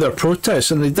doing their protests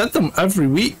and they did them every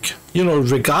week,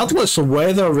 regardless of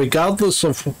weather, regardless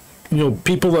of,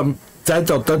 people that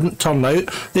did or didn't turn out,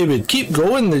 they would keep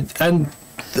going, and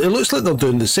it looks like they're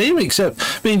doing the same. Except,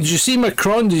 I mean, did you see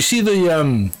Macron? Did you see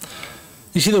the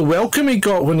welcome he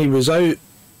got when he was out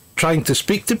trying to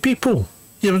speak to people?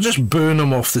 You were just booing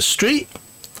him off the street.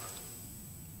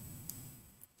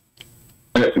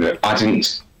 I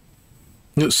didn't.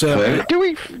 It's, do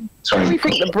we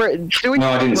think the Brit? No,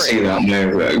 I didn't see that.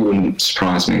 No, it wouldn't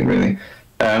surprise me really.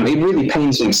 It really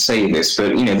pains me to say this,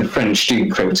 but the French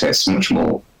do protest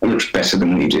much better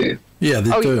than we do. Yeah,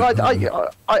 they do.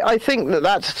 I think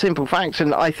that's simple facts,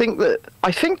 and I think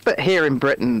that here in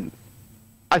Britain,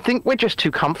 I think we're just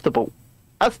too comfortable.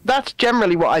 That's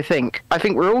generally what I think. I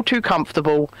think we're all too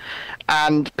comfortable,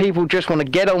 and people just want to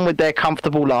get on with their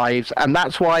comfortable lives, and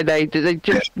that's why they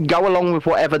just go along with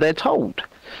whatever they're told.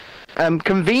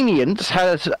 Convenience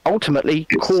has ultimately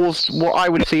caused what I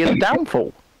would see as a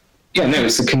downfall. Yeah, no,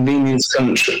 it's the convenience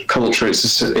culture,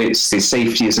 it's the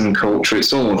safetyism culture,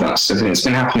 it's all of that stuff, and it's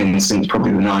been happening since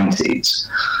probably the 90s.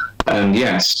 And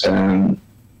yes,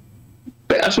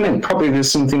 but I don't know, probably there's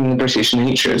something in the British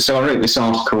nature. So I wrote this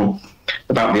article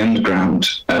about the underground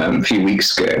a few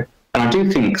weeks ago, and I do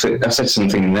think that I said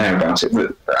something in there about it,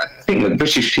 that I think that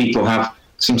British people have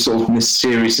some sort of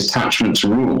mysterious attachment to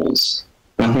rules.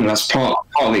 And I think that's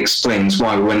partly explains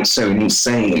why we went so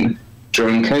insane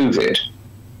during COVID.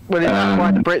 Well, it's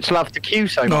why the Brits love to queue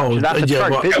so much. That's a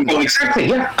trope, isn't it? Well, exactly,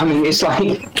 yeah. I mean, it's like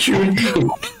queuing.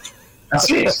 That's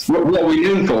it. What are we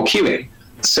known for? Queuing.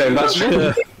 So that's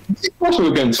what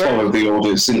we're going to follow the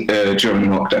orders during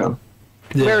lockdown.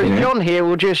 Yeah. Whereas John here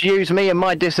will just use me and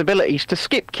my disabilities to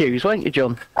skip queues, won't you,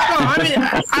 John? No, I mean,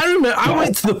 I remember I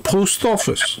went to the post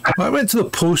office. I went to the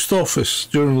post office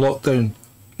during lockdown,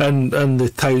 and the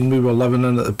town we were living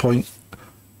in at the point,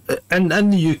 in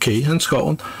the UK, in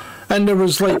Scotland. And there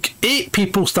was like 8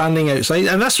 people standing outside,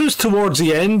 and this was towards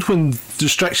the end when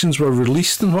restrictions were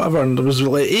released and whatever, and there was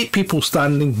like 8 people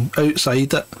standing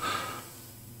outside it.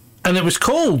 And it was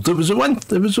cold, it was a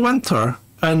winter,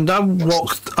 and I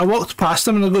walked past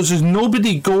them and I goes, there's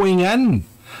nobody going in,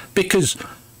 because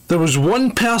there was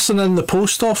one person in the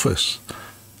post office,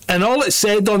 and all it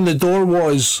said on the door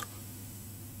was,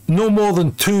 no more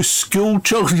than 2 school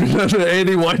children in at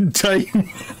any one time.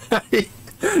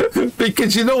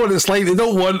 Because you know what it's like, they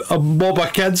don't want a mob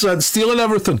of kids and stealing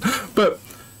everything. But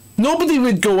nobody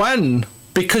would go in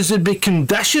because they'd be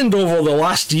conditioned over the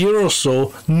last year or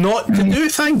so not to do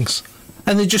things.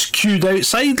 And they just queued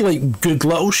outside like good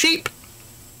little sheep.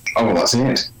 Oh, well, that's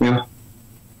it. Yeah.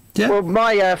 Well,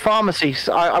 my pharmacies,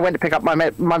 I went to pick up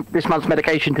my this month's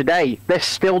medication today. They're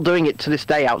still doing it to this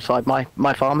day outside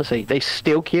my pharmacy. They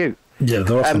still queue. Yeah,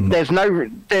 there's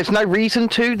no reason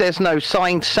to. There's no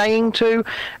sign saying to,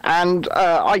 and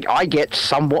I get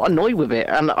somewhat annoyed with it.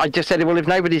 And I just said, well, if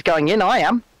nobody's going in, I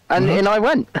am, and in I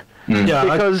went. Yeah,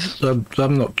 because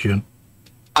I'm not queuing.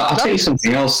 I'll tell you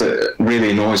something else that really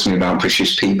annoys me about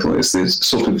British people is this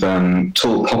sort of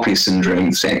tall poppy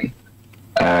syndrome thing,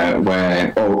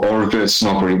 where or reverse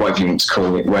snobbery, whatever you want to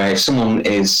call it, where someone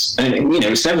is, and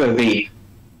it's never the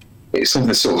sort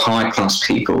of high-class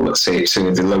people that say it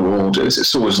to the lower orders.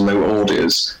 It's always lower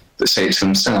orders that say it to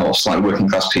themselves, like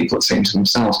working-class people that say it to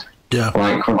themselves. Yeah.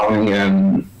 Like,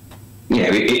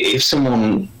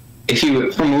 if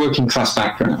you're from a working-class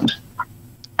background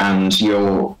and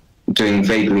you're doing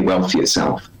vaguely well for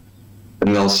yourself,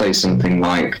 then they'll say something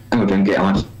like, oh, don't get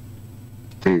out.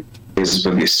 is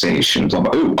the biggest station, blah,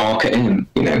 blah, ooh, Arca Inn,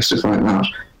 stuff like that.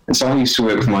 And so I used to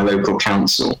work with my local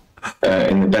council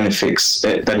in the benefits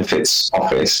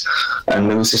office, and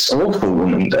there was this awful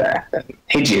woman there,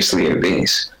 hideously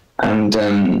obese. And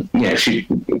she,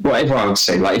 whatever I would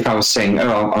say, like if I was saying,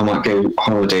 oh, I might go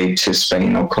holiday to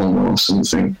Spain or Cornwall or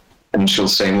something, and she'll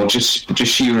say, well,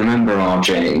 just you remember, our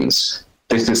James,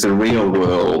 this is the real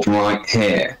world right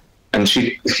here. And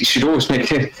she'd always make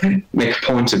a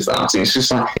point of that. And it's just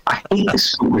like, I hate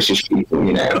this British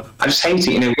people, I just hate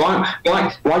it. Why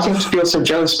do you have to feel so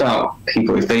jealous about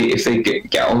people if they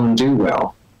get on and do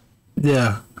well?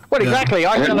 Yeah. Well, exactly.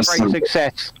 I celebrate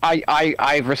success.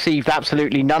 I've received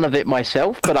absolutely none of it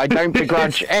myself, but I don't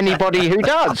begrudge anybody who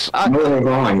does.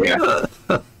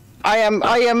 I'm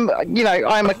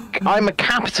a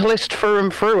capitalist through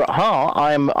and through at heart.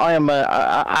 I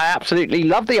absolutely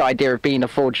love the idea of being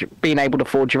able to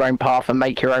forge your own path and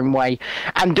make your own way,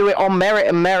 and do it on merit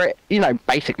and merit.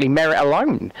 Basically merit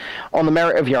alone, on the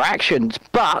merit of your actions.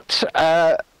 But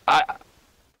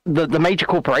the major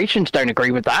corporations don't agree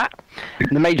with that.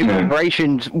 The major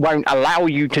corporations won't allow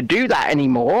you to do that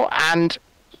anymore, and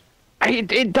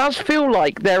it does feel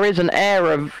like there is an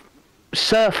air of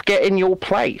surf get in your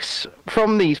place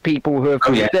from these people who have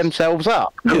put themselves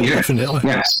up. Oh, yeah, definitely.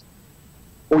 Yes.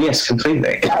 Oh, yes,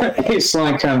 completely. It's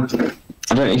like, I don't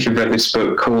know if you've read this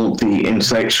book called The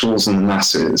Intellectuals and the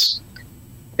Masses.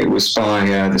 It was by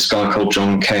this guy called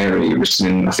John Carey, written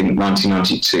in, I think,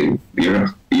 1992,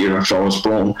 the year after I was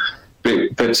born.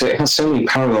 But it has so many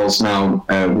parallels now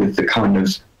with the kind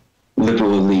of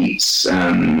liberal elites,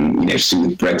 to do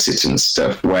with Brexit and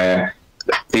stuff, where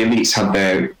the elites had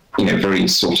their very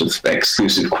sort of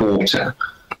exclusive quarter,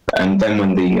 and then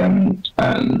when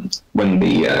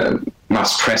the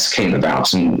mass press came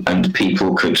about and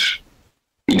people could,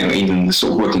 even the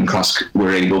sort of working class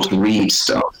were able to read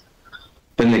stuff,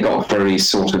 then they got very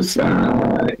sort of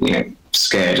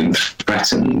scared and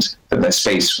threatened that their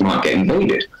space might get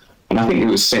invaded. And I think it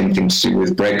was the same thing to do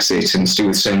with Brexit and to do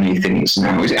with so many things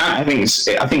now. I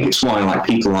think it's why like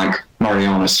people like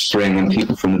Mariana Spring and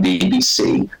people from the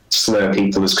BBC slur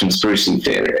people as conspiracy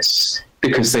theorists,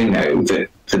 because they know that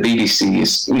the BBC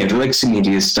is, the legacy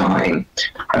media is dying.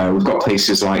 We've got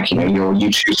places like, your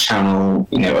YouTube channel,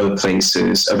 other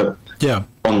places, other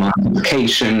online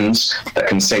applications that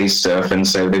can say stuff, and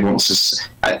so they want to.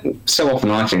 So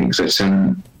often, I think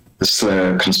that the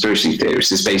slur conspiracy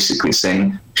theorist is basically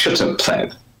saying, "Shut up,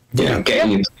 pleb." Get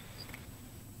in your.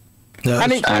 Yeah.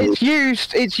 And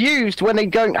it's used when they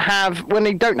don't have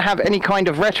any kind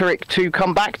of rhetoric to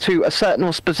come back to a certain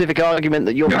or specific argument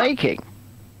that you're making.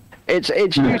 It's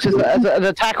used as an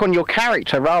attack on your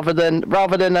character rather than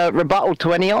a rebuttal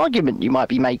to any argument you might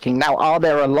be making. Now, are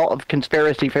there a lot of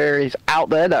conspiracy theories out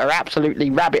there that are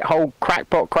absolutely rabbit hole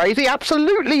crackpot crazy?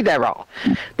 Absolutely, there are.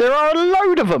 There are a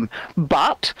load of them,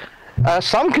 but.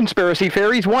 Some conspiracy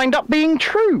theories wind up being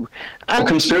true. Well,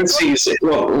 conspiracies.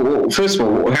 Well, first of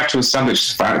all, we have to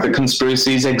establish the fact that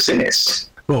conspiracies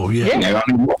exist. Oh, yeah.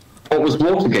 What was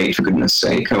Watergate, for goodness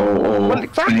sake, or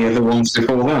any other ones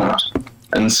before that?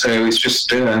 And so it's just.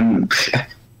 The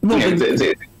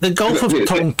Gulf of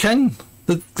Tonkin.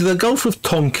 The Gulf of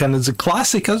Tonkin is a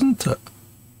classic, isn't it?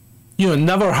 It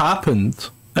never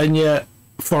happened, and yet.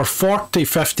 For 40,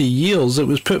 50 years, it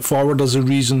was put forward as a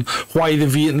reason why the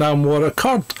Vietnam War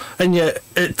occurred. And yet,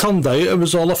 it turned out it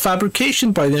was all a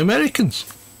fabrication by the Americans.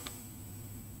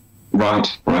 Right.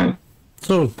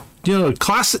 So,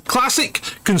 classic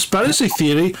conspiracy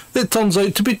theory that turns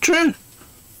out to be true.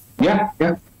 Yeah.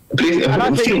 The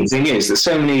thing is that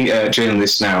so many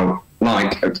journalists now,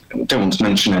 I don't want to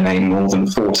mention her name more than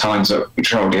 4 times,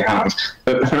 which I already have,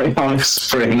 but Mariana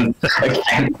Spring,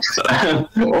 again,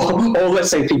 or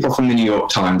let's say people from the New York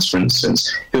Times, for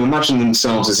instance, who imagine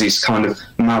themselves as these kind of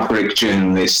maverick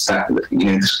journalists that,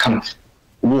 this kind of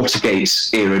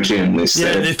Watergate-era journalists.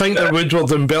 Yeah, they think they're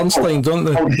Woodward and Bernstein, don't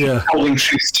they? Holding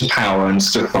truth to power and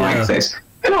stuff like this.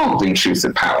 They're not holding truth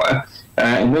to power.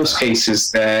 In most cases,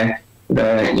 they're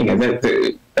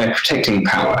protecting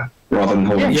power rather than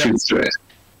holding truth to it.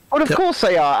 Well, of course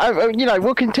they are.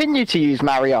 We'll continue to use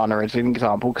Mariana as an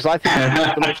example because I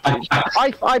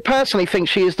think I personally think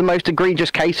she is the most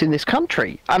egregious case in this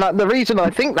country, and the reason I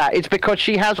think that is because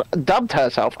she has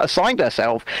assigned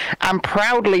herself, and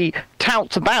proudly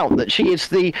touts about that she is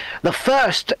the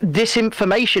first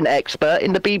disinformation expert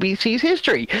in the BBC's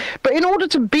history. But in order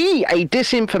to be a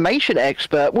disinformation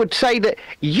expert, would say that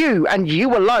you and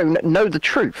you alone know the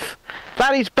truth.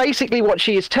 That is basically what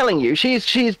she is telling you. She's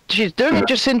doing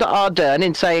Jacinda Ardern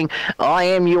in saying, "I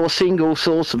am your single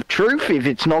source of truth. If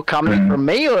it's not coming from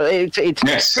me, or it's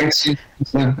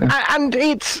And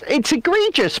it's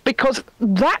egregious because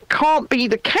that can't be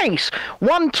the case.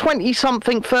 One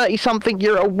 20-something,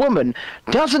 30-something-year-old woman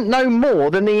doesn't know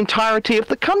more than the entirety of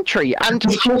the country, and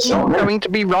she's not going to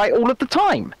be right all of the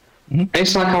time.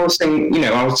 It's like I was saying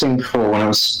before when I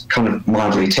was kind of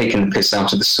mildly taking the piss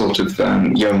out of the sort of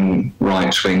young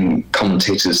right-wing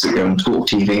commentators that go and talk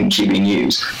TV and GB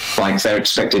News, like they're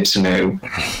expected to know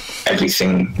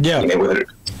everything, whether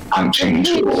it's climate change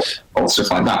or stuff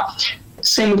like that.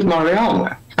 Same with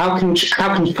Mariana. How can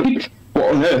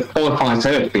what on earth qualifies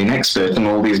her to be an expert on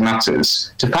all these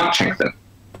matters to fact check them?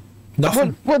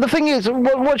 Nothing. Well, the thing is,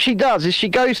 what she does is she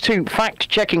goes to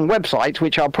fact-checking websites,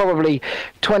 which are probably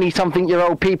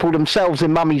 20-something-year-old people themselves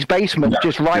in mummy's basement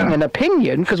just writing an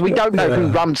opinion, because we don't know who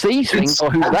runs these things or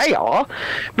who they are.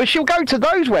 But she'll go to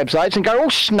those websites and go,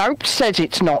 Snopes says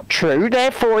it's not true,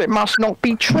 therefore it must not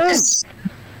be true. Yes.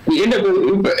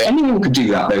 But anyone could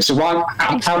do that, though. So how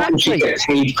can she get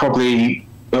paid probably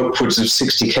upwards of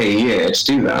 60k a year to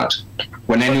do that?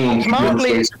 When anyone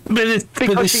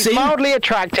because she's mildly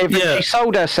attractive and she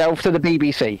sold herself to the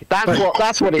BBC.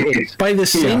 That's what it is. By the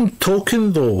same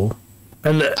token, though,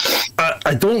 and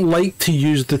I don't like to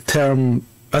use the term,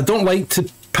 I don't like to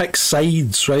pick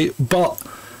sides, right? But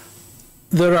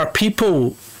there are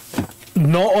people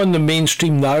not on the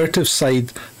mainstream narrative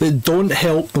side that don't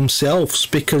help themselves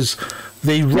because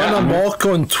they run amok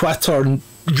on Twitter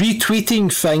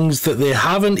retweeting things that they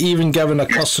haven't even given a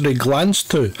cursory glance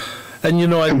to. And,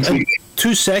 in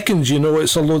 2 seconds,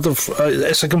 it's a load of,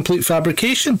 it's a complete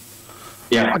fabrication.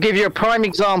 Yeah. I'll give you a prime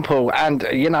example, and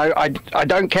I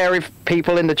don't care if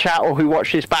people in the chat or who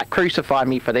watch this back crucify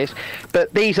me for this,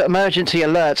 but these emergency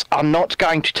alerts are not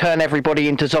going to turn everybody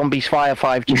into zombies via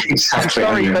 5G. I'm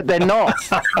sorry, but they're not.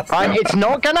 Right? It's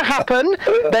not going to happen.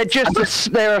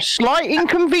 They're a slight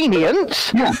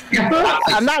inconvenience,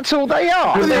 and that's all they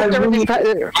are. I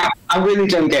really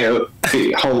don't get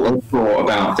the whole uproar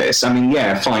about this. I mean,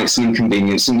 fine, it's an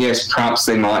inconvenience, and yes, perhaps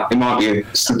it might be a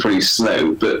slippery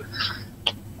slope, but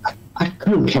I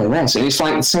couldn't care less. And it's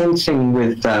like the same thing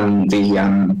with the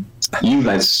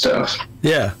ULEZ stuff.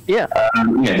 Yeah.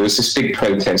 There was this big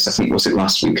protest, I think, was it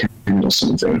last weekend or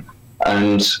something?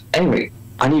 And anyway,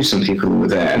 I knew some people who were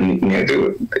there, and they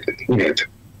were,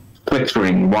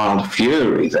 flickering wild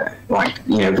fury there. Like,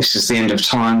 this is the end of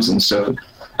times and stuff.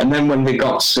 And then when they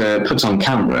got put on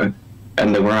camera,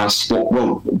 and they were asked,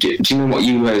 well, do you know what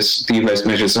the ULEZ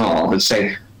measures are? They'd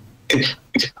say,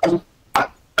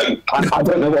 I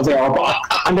don't know what they are, but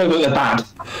I know that they're bad.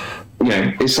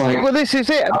 It's like. Well, this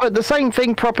is it. But the same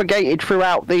thing propagated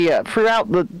throughout the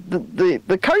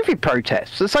COVID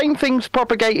protests. The same thing's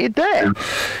propagated there.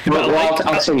 Well,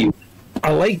 I'll tell you.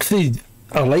 I like the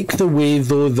way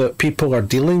though that people are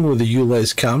dealing with the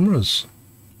ULEZ cameras.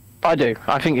 I do.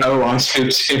 I think. I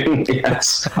do too.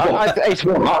 Yes. It's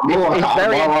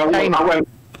very entertaining. I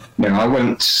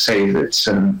won't say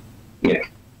that.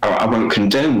 I won't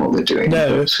condemn what they're doing.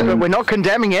 No, but we're not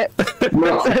condemning it.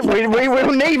 we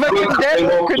will neither condemn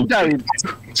nor condone.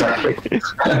 Exactly.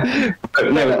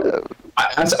 But no,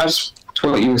 as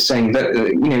to what you were saying, that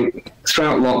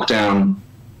throughout lockdown,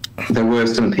 there were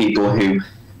some people who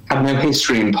had no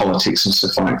history in politics and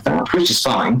stuff like that, which is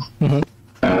fine. Mm-hmm.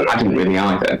 I didn't really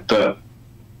either, but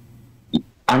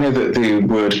I know that the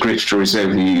word grifter is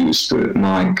overused. But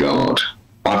my God,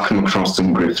 I've come across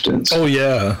some grifters. Oh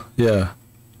yeah.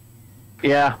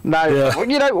 Yeah, no. Yeah.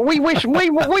 We wish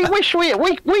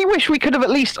we could have at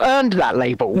least earned that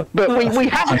label, but we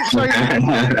haven't.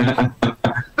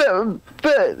 But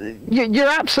you're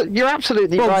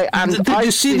absolutely right. And did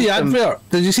you see the advert?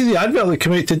 Did you see the advert that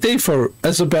came out today for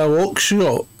Isabel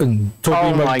Oakeshott and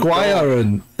Toby Maguire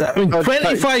and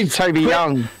 25 Toby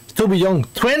Young,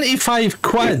 25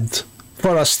 quid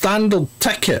for a standard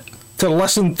ticket to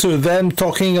listen to them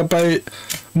talking about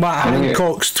Matt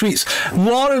Hancock's tweets.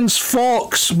 Lawrence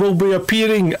Fox will be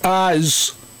appearing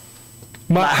as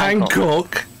Matt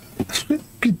Hancock.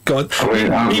 Good God.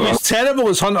 He was terrible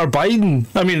as Hunter Biden.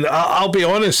 I mean, I'll be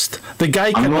honest. The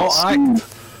guy cannot act.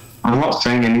 I'm not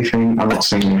saying anything. Okay.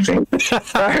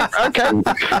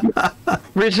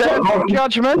 Reserve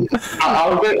judgment.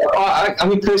 I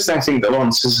mean, personally, I think that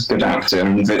Lawrence is a good actor,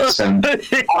 and that I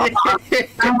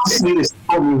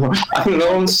think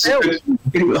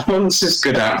Lawrence is a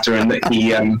good actor, and that he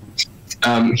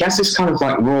has this kind of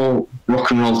like raw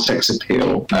rock and roll sex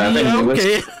appeal.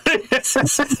 Okay.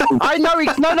 I know,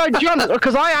 John,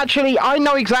 because I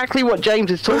know exactly what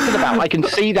James is talking about. I can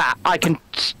see that. I can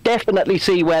definitely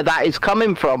see where that is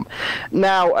coming from.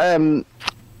 Now,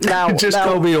 Just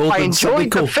call me old I and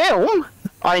enjoyed cynical. the film.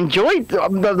 I enjoyed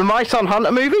the My Son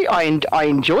Hunter movie. I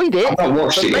enjoyed it. I've not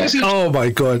watched it yet. Oh my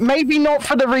god! Maybe not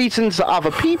for the reasons that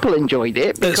other people enjoyed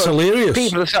it. It's hilarious.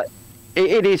 People are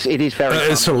it is very.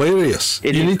 It's funny. hilarious.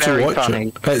 You need to watch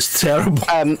it. It's terrible.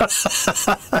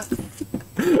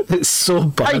 It's so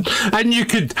bad, and you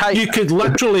could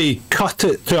literally cut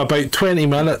it to about 20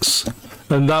 minutes,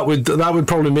 and that would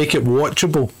probably make it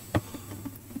watchable.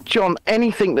 John,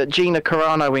 anything that Gina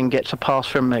Carano in gets a pass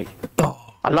from me. Oh.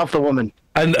 I love the woman.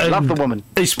 And love the woman,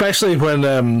 especially when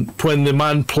the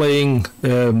man playing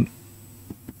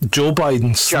Joe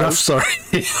Biden sniffs her.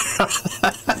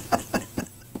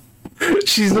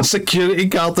 She's the security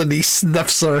guard and he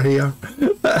sniffs her hair.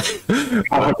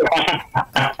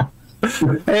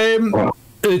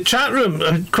 Chat room.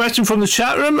 A question from the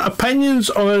chat room. Opinions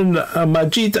on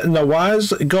Majid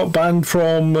Nawaz got banned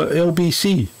from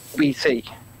LBC. BC.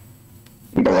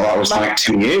 Well, that was like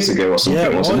 2 years ago or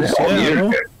something, wasn't it? Yeah,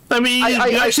 ago. I mean,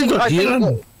 I think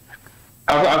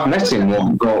I've met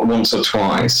him once or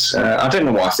twice. I don't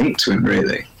know what I think to him,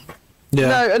 really. Yeah.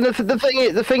 No, and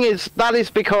the thing is that is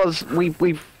because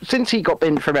we've since he got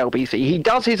banned from LBC, he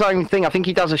does his own thing. I think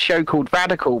he does a show called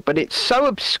Radical, but it's so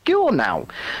obscure now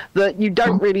that you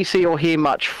don't really see or hear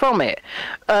much from it.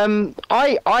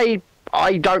 I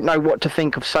don't know what to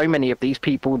think of so many of these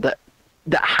people that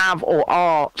have or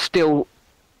are still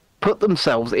put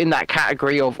themselves in that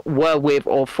category of were with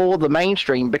or for the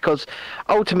mainstream, because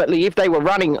ultimately if they were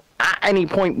running at any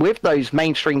point with those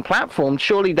mainstream platforms,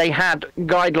 surely they had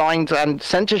guidelines and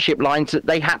censorship lines that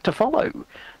they had to follow.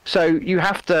 So you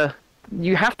have to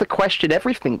question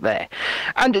everything there.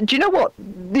 And do you know what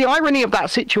the irony of that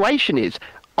situation is?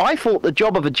 I thought the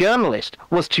job of a journalist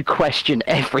was to question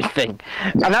everything,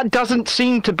 and that doesn't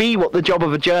seem to be what the job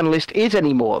of a journalist is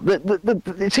anymore.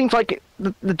 It seems like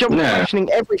the job of questioning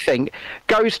everything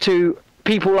goes to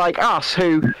people like us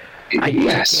who,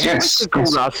 yes, could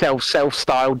call ourselves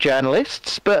self-styled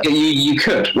journalists, but you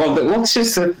could. Well, this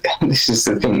is the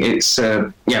thing. It's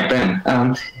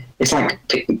Ben. It's like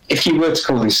if you were to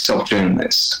call yourself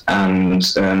journalist, and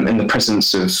in the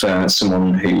presence of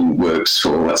someone who works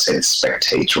for, let's say, the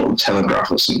Spectator or the Telegraph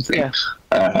or something,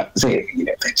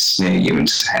 they'd sneer you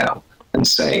into hell and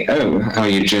say, "Oh, how are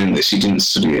you a journalist? You didn't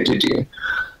study it, did you?"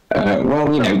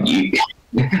 Well, you,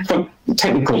 from the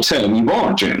technical term, you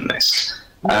are a journalist.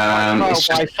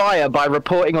 By fire by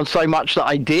reporting on so much that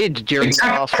I did during the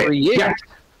last 3 years.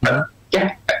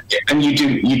 Yeah, and you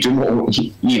do more.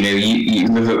 You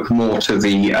live up more to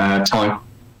the title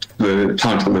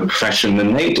of the profession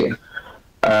than they do.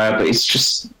 But it's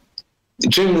just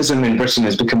journalism in Britain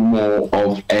has become more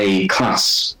of a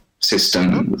class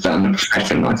system than a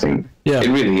profession. I think it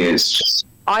really is.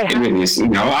 It really is.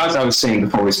 As I was saying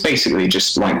before, it's basically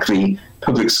just like the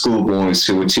public school boys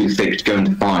who are too thick to go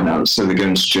into finance, so they go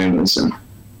into journalism.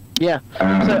 Yeah,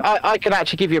 so I can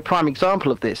actually give you a prime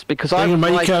example of this, because I was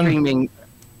live streaming.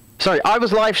 Sorry, I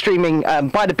was live streaming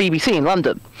by the BBC in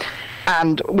London,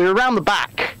 and we were around the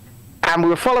back, and we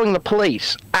were following the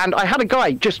police, and I had a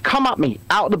guy just come at me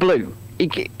out of the blue. He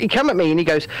came at me and he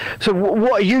goes, "So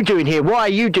what are you doing here? Why are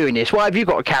you doing this? Why have you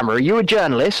got a camera? Are you a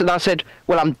journalist?" And I said,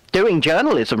 "Well, I'm doing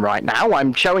journalism right now.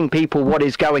 I'm showing people what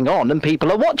is going on, and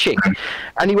people are watching."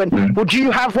 And he went, "Well, do you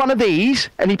have one of these?"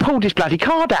 And he pulled his bloody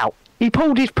card out. He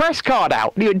pulled his press card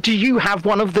out. "Do you have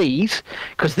one of these?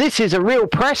 Because this is a real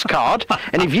press card,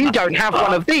 and if you don't have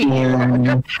one of these..."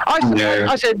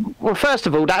 I said, "Well, first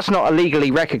of all, that's not a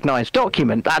legally recognised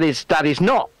document. That is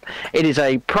not. It is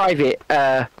a private...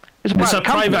 It's a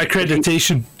private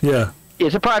accreditation. Yeah.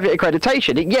 It's a private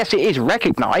accreditation. Yes, it is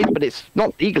recognised, but it's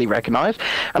not legally recognised."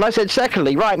 And I said,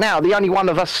 secondly, right now, the only one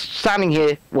of us standing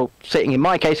here, well, sitting in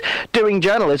my case, doing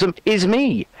journalism is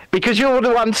me. Because you're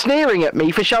the one sneering at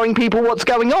me for showing people what's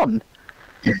going on.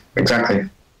 Yeah, exactly.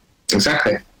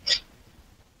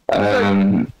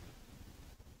 Well,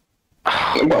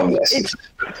 yes.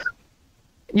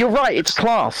 You're right. It's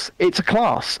class. It's a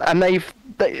class, and no, it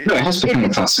has become a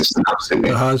class system.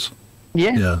 Absolutely, it has.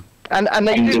 Yeah. And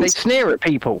they sneer at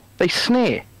people. They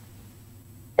sneer.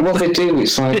 What they do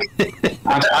is like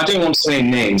I don't want to say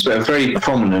names, but a very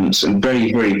prominent and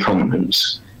very, very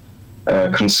prominent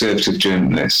conservative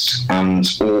journalist and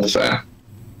author,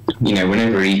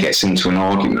 whenever he gets into an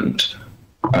argument,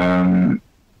 and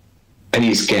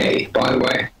he's gay, by the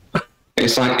way,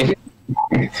 it's like,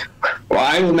 well,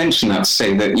 I will mention that to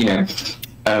say that,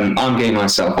 I'm gay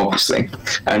myself, obviously,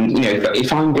 and,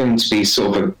 if I'm going to be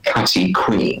sort of a catty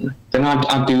queen, then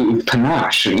I'd do it with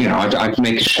panache, I'd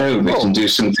make a show of it and do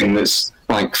something that's,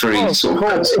 like, very sort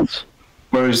of...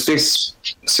 Whereas this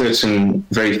certain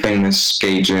very famous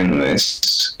gay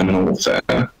journalist and author,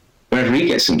 whenever he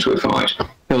gets into a fight,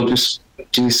 he'll just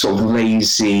do this sort of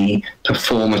lazy,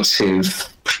 performative,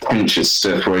 pretentious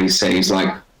stuff where he says like,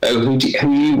 "Oh, who do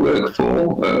you work for?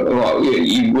 Well,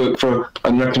 you work for an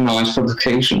unrecognised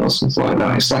publication or something like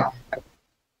that." It's like,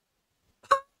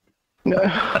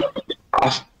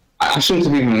 I shouldn't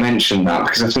have even mentioned that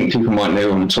because I think people might know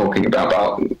what I'm talking about.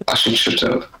 But I should shut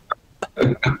up.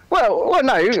 Well,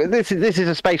 no. This is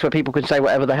a space where people can say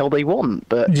whatever the hell they want.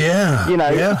 But you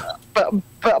know, but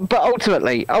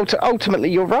ultimately,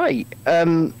 you're right.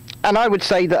 And I would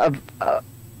say that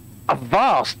a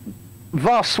vast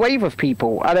swathe of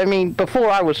people, and I mean, before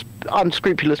I was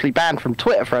unscrupulously banned from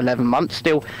Twitter for 11 months,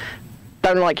 still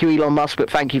don't like you, Elon Musk, but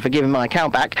thank you for giving my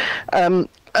account back.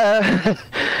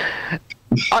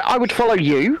 I would follow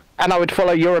you, and I would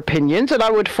follow your opinions, and I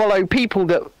would follow people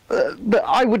that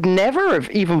I would never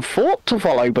have even thought to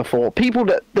follow before. People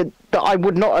that I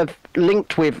would not have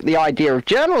linked with the idea of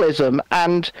journalism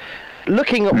and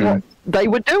looking at what they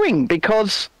were doing,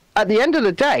 because at the end of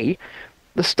the day,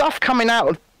 the stuff coming out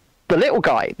of the little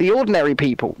guy, the ordinary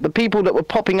people, the people that were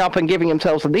popping up and giving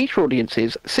themselves to niche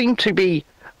audiences, seemed to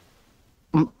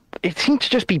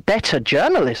just be better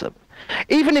journalism.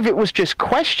 Even if it was just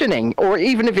questioning, or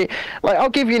even if it, like, I'll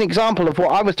give you an example of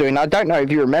what I was doing. I don't know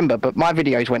if you remember, but my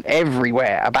videos went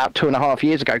everywhere about 2.5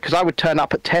 years ago, because I would turn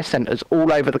up at test centres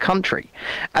all over the country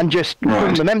and just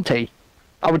film them empty.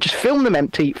 I would just film them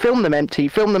empty,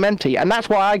 and that's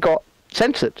why I got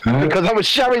censored, because I was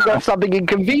showing them something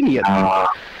inconvenient.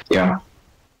 Yeah.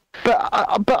 But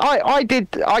I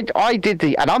did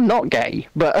the, and I'm not gay,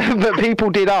 but people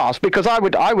did ask, because I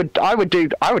would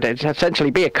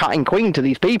essentially be a cutting queen to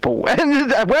these people.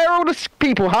 And where are all the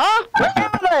people, huh? Where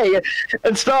are they?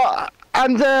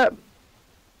 And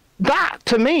that,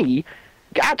 to me,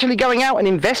 actually going out and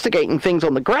investigating things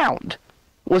on the ground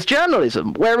was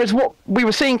journalism, whereas what we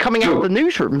were seeing coming out of the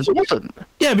newsrooms wasn't.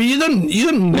 Yeah, but you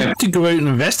didn't need to go out and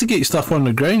investigate stuff on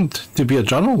the ground to be a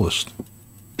journalist.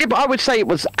 Yeah, but I would say it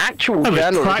was actual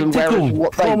journalism, whereas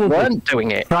what they weren't doing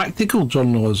it. Practical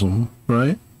journalism,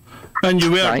 right? And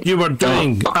you were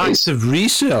doing active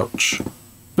research,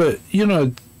 but you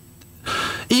know,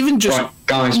 even just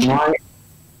guys, can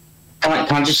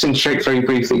I just interject very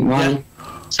briefly? My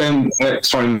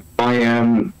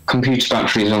computer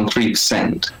battery is on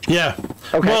 3%. Yeah.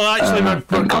 Okay. Well, actually,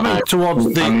 we're coming towards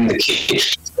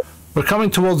we're coming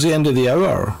towards the end of the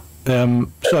hour. So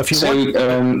if you want,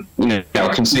 I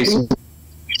can say something.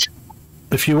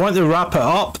 If you want to wrap it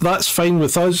up, that's fine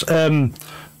with us. I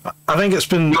think it's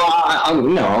been.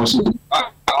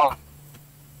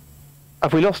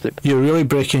 Have we lost it? You're really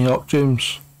breaking up,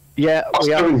 James. Yeah,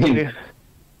 we are.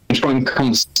 Enjoying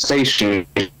conversation.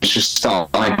 It's just that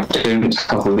I don't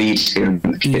have a lead here in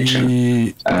the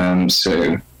kitchen.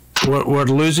 So we're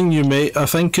losing you, mate. I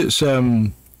think it's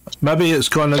maybe it's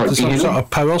gone into some sort of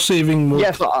power saving mode.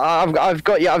 Yes, I've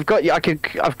got you. I've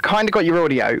kind of got your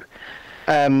audio.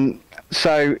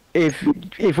 So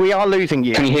if we are losing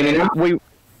you, can you hear me now?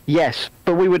 Yes,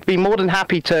 but we would be more than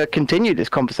happy to continue this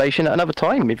conversation at another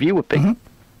time if you would be. Mm-hmm.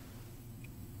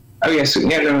 Oh yes,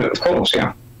 yeah, no, of course,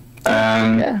 yeah.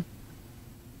 Yeah.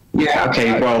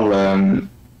 Okay. Well,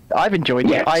 I've enjoyed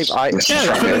it.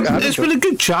 It's been a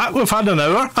good chat. We've had an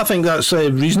hour. I think that's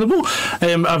reasonable.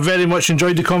 I've very much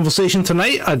enjoyed the conversation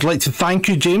tonight. I'd like to thank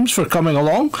you, James, for coming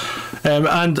along.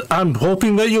 And I'm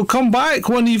hoping that you'll come back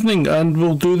one evening and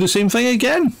we'll do the same thing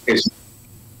again. Yes.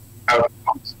 Of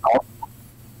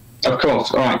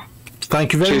course. All right.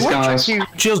 Thank you very much. Guys.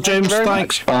 Cheers, James.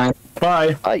 Thanks. Bye.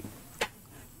 Bye. Bye.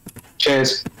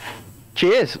 Cheers.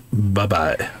 Cheers.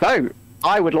 Bye-bye. So,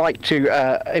 I would like to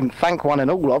thank one and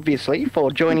all, obviously,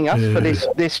 for joining us for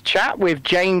this chat with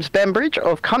James Bembridge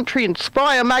of Country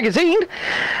Inspire magazine,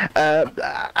 and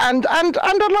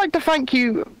I'd like to thank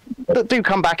you that do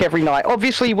come back every night.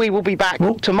 Obviously, we will be back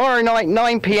tomorrow night,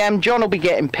 9 p.m. John will be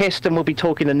getting pissed, and we'll be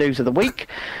talking the news of the week.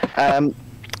 And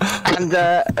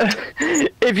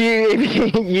if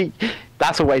you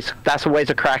that's always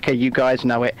a cracker. You guys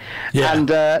know it. Yeah.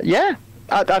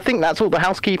 And I think that's all the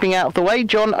housekeeping out of the way.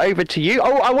 John, over to you.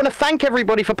 Oh, I want to thank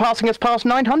everybody for passing us past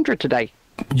 900 today.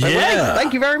 Yeah.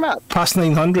 Thank you very much. Past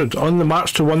 900 on the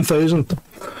march to 1,000.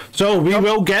 So we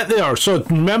will get there. So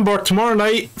remember, tomorrow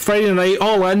night, Friday night,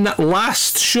 all in,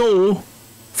 last show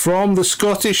from the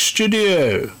Scottish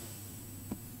studio.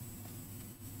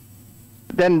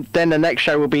 Then the next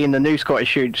show will be in the new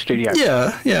Scottish studio.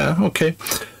 Yeah, okay.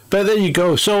 But there you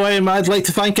go. So I'd like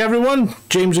to thank everyone,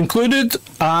 James included,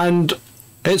 and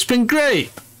it's been great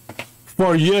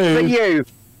for you. For you.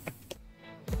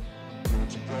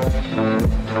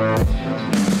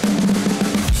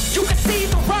 You can see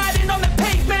the riding on the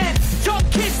pavement. Young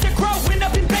kids, they're growing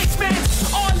up in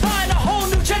basements. Online, a whole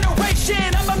new generation.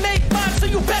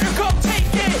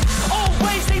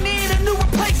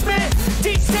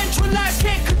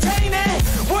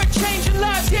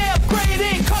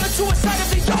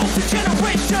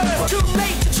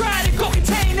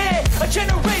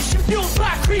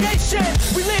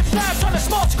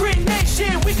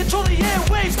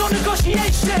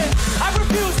 negotiation. I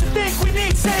refuse to think we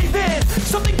need saving.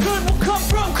 Something good will come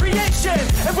from creation.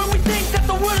 And when we think that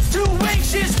the world is too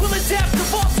anxious, we'll adapt,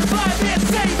 evolve, survive, and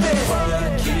save it.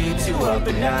 What keeps you up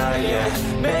at night,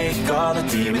 yeah? Make all the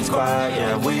demons quiet,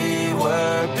 yeah. We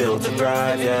were built to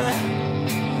thrive, yeah.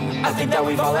 I think that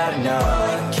we've all had enough.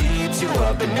 What keeps you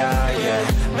up at night, yeah?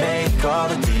 Make all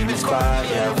the demons quiet,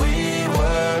 yeah. We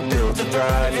were built to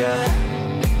thrive, yeah.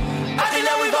 I think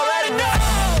that we've all had enough.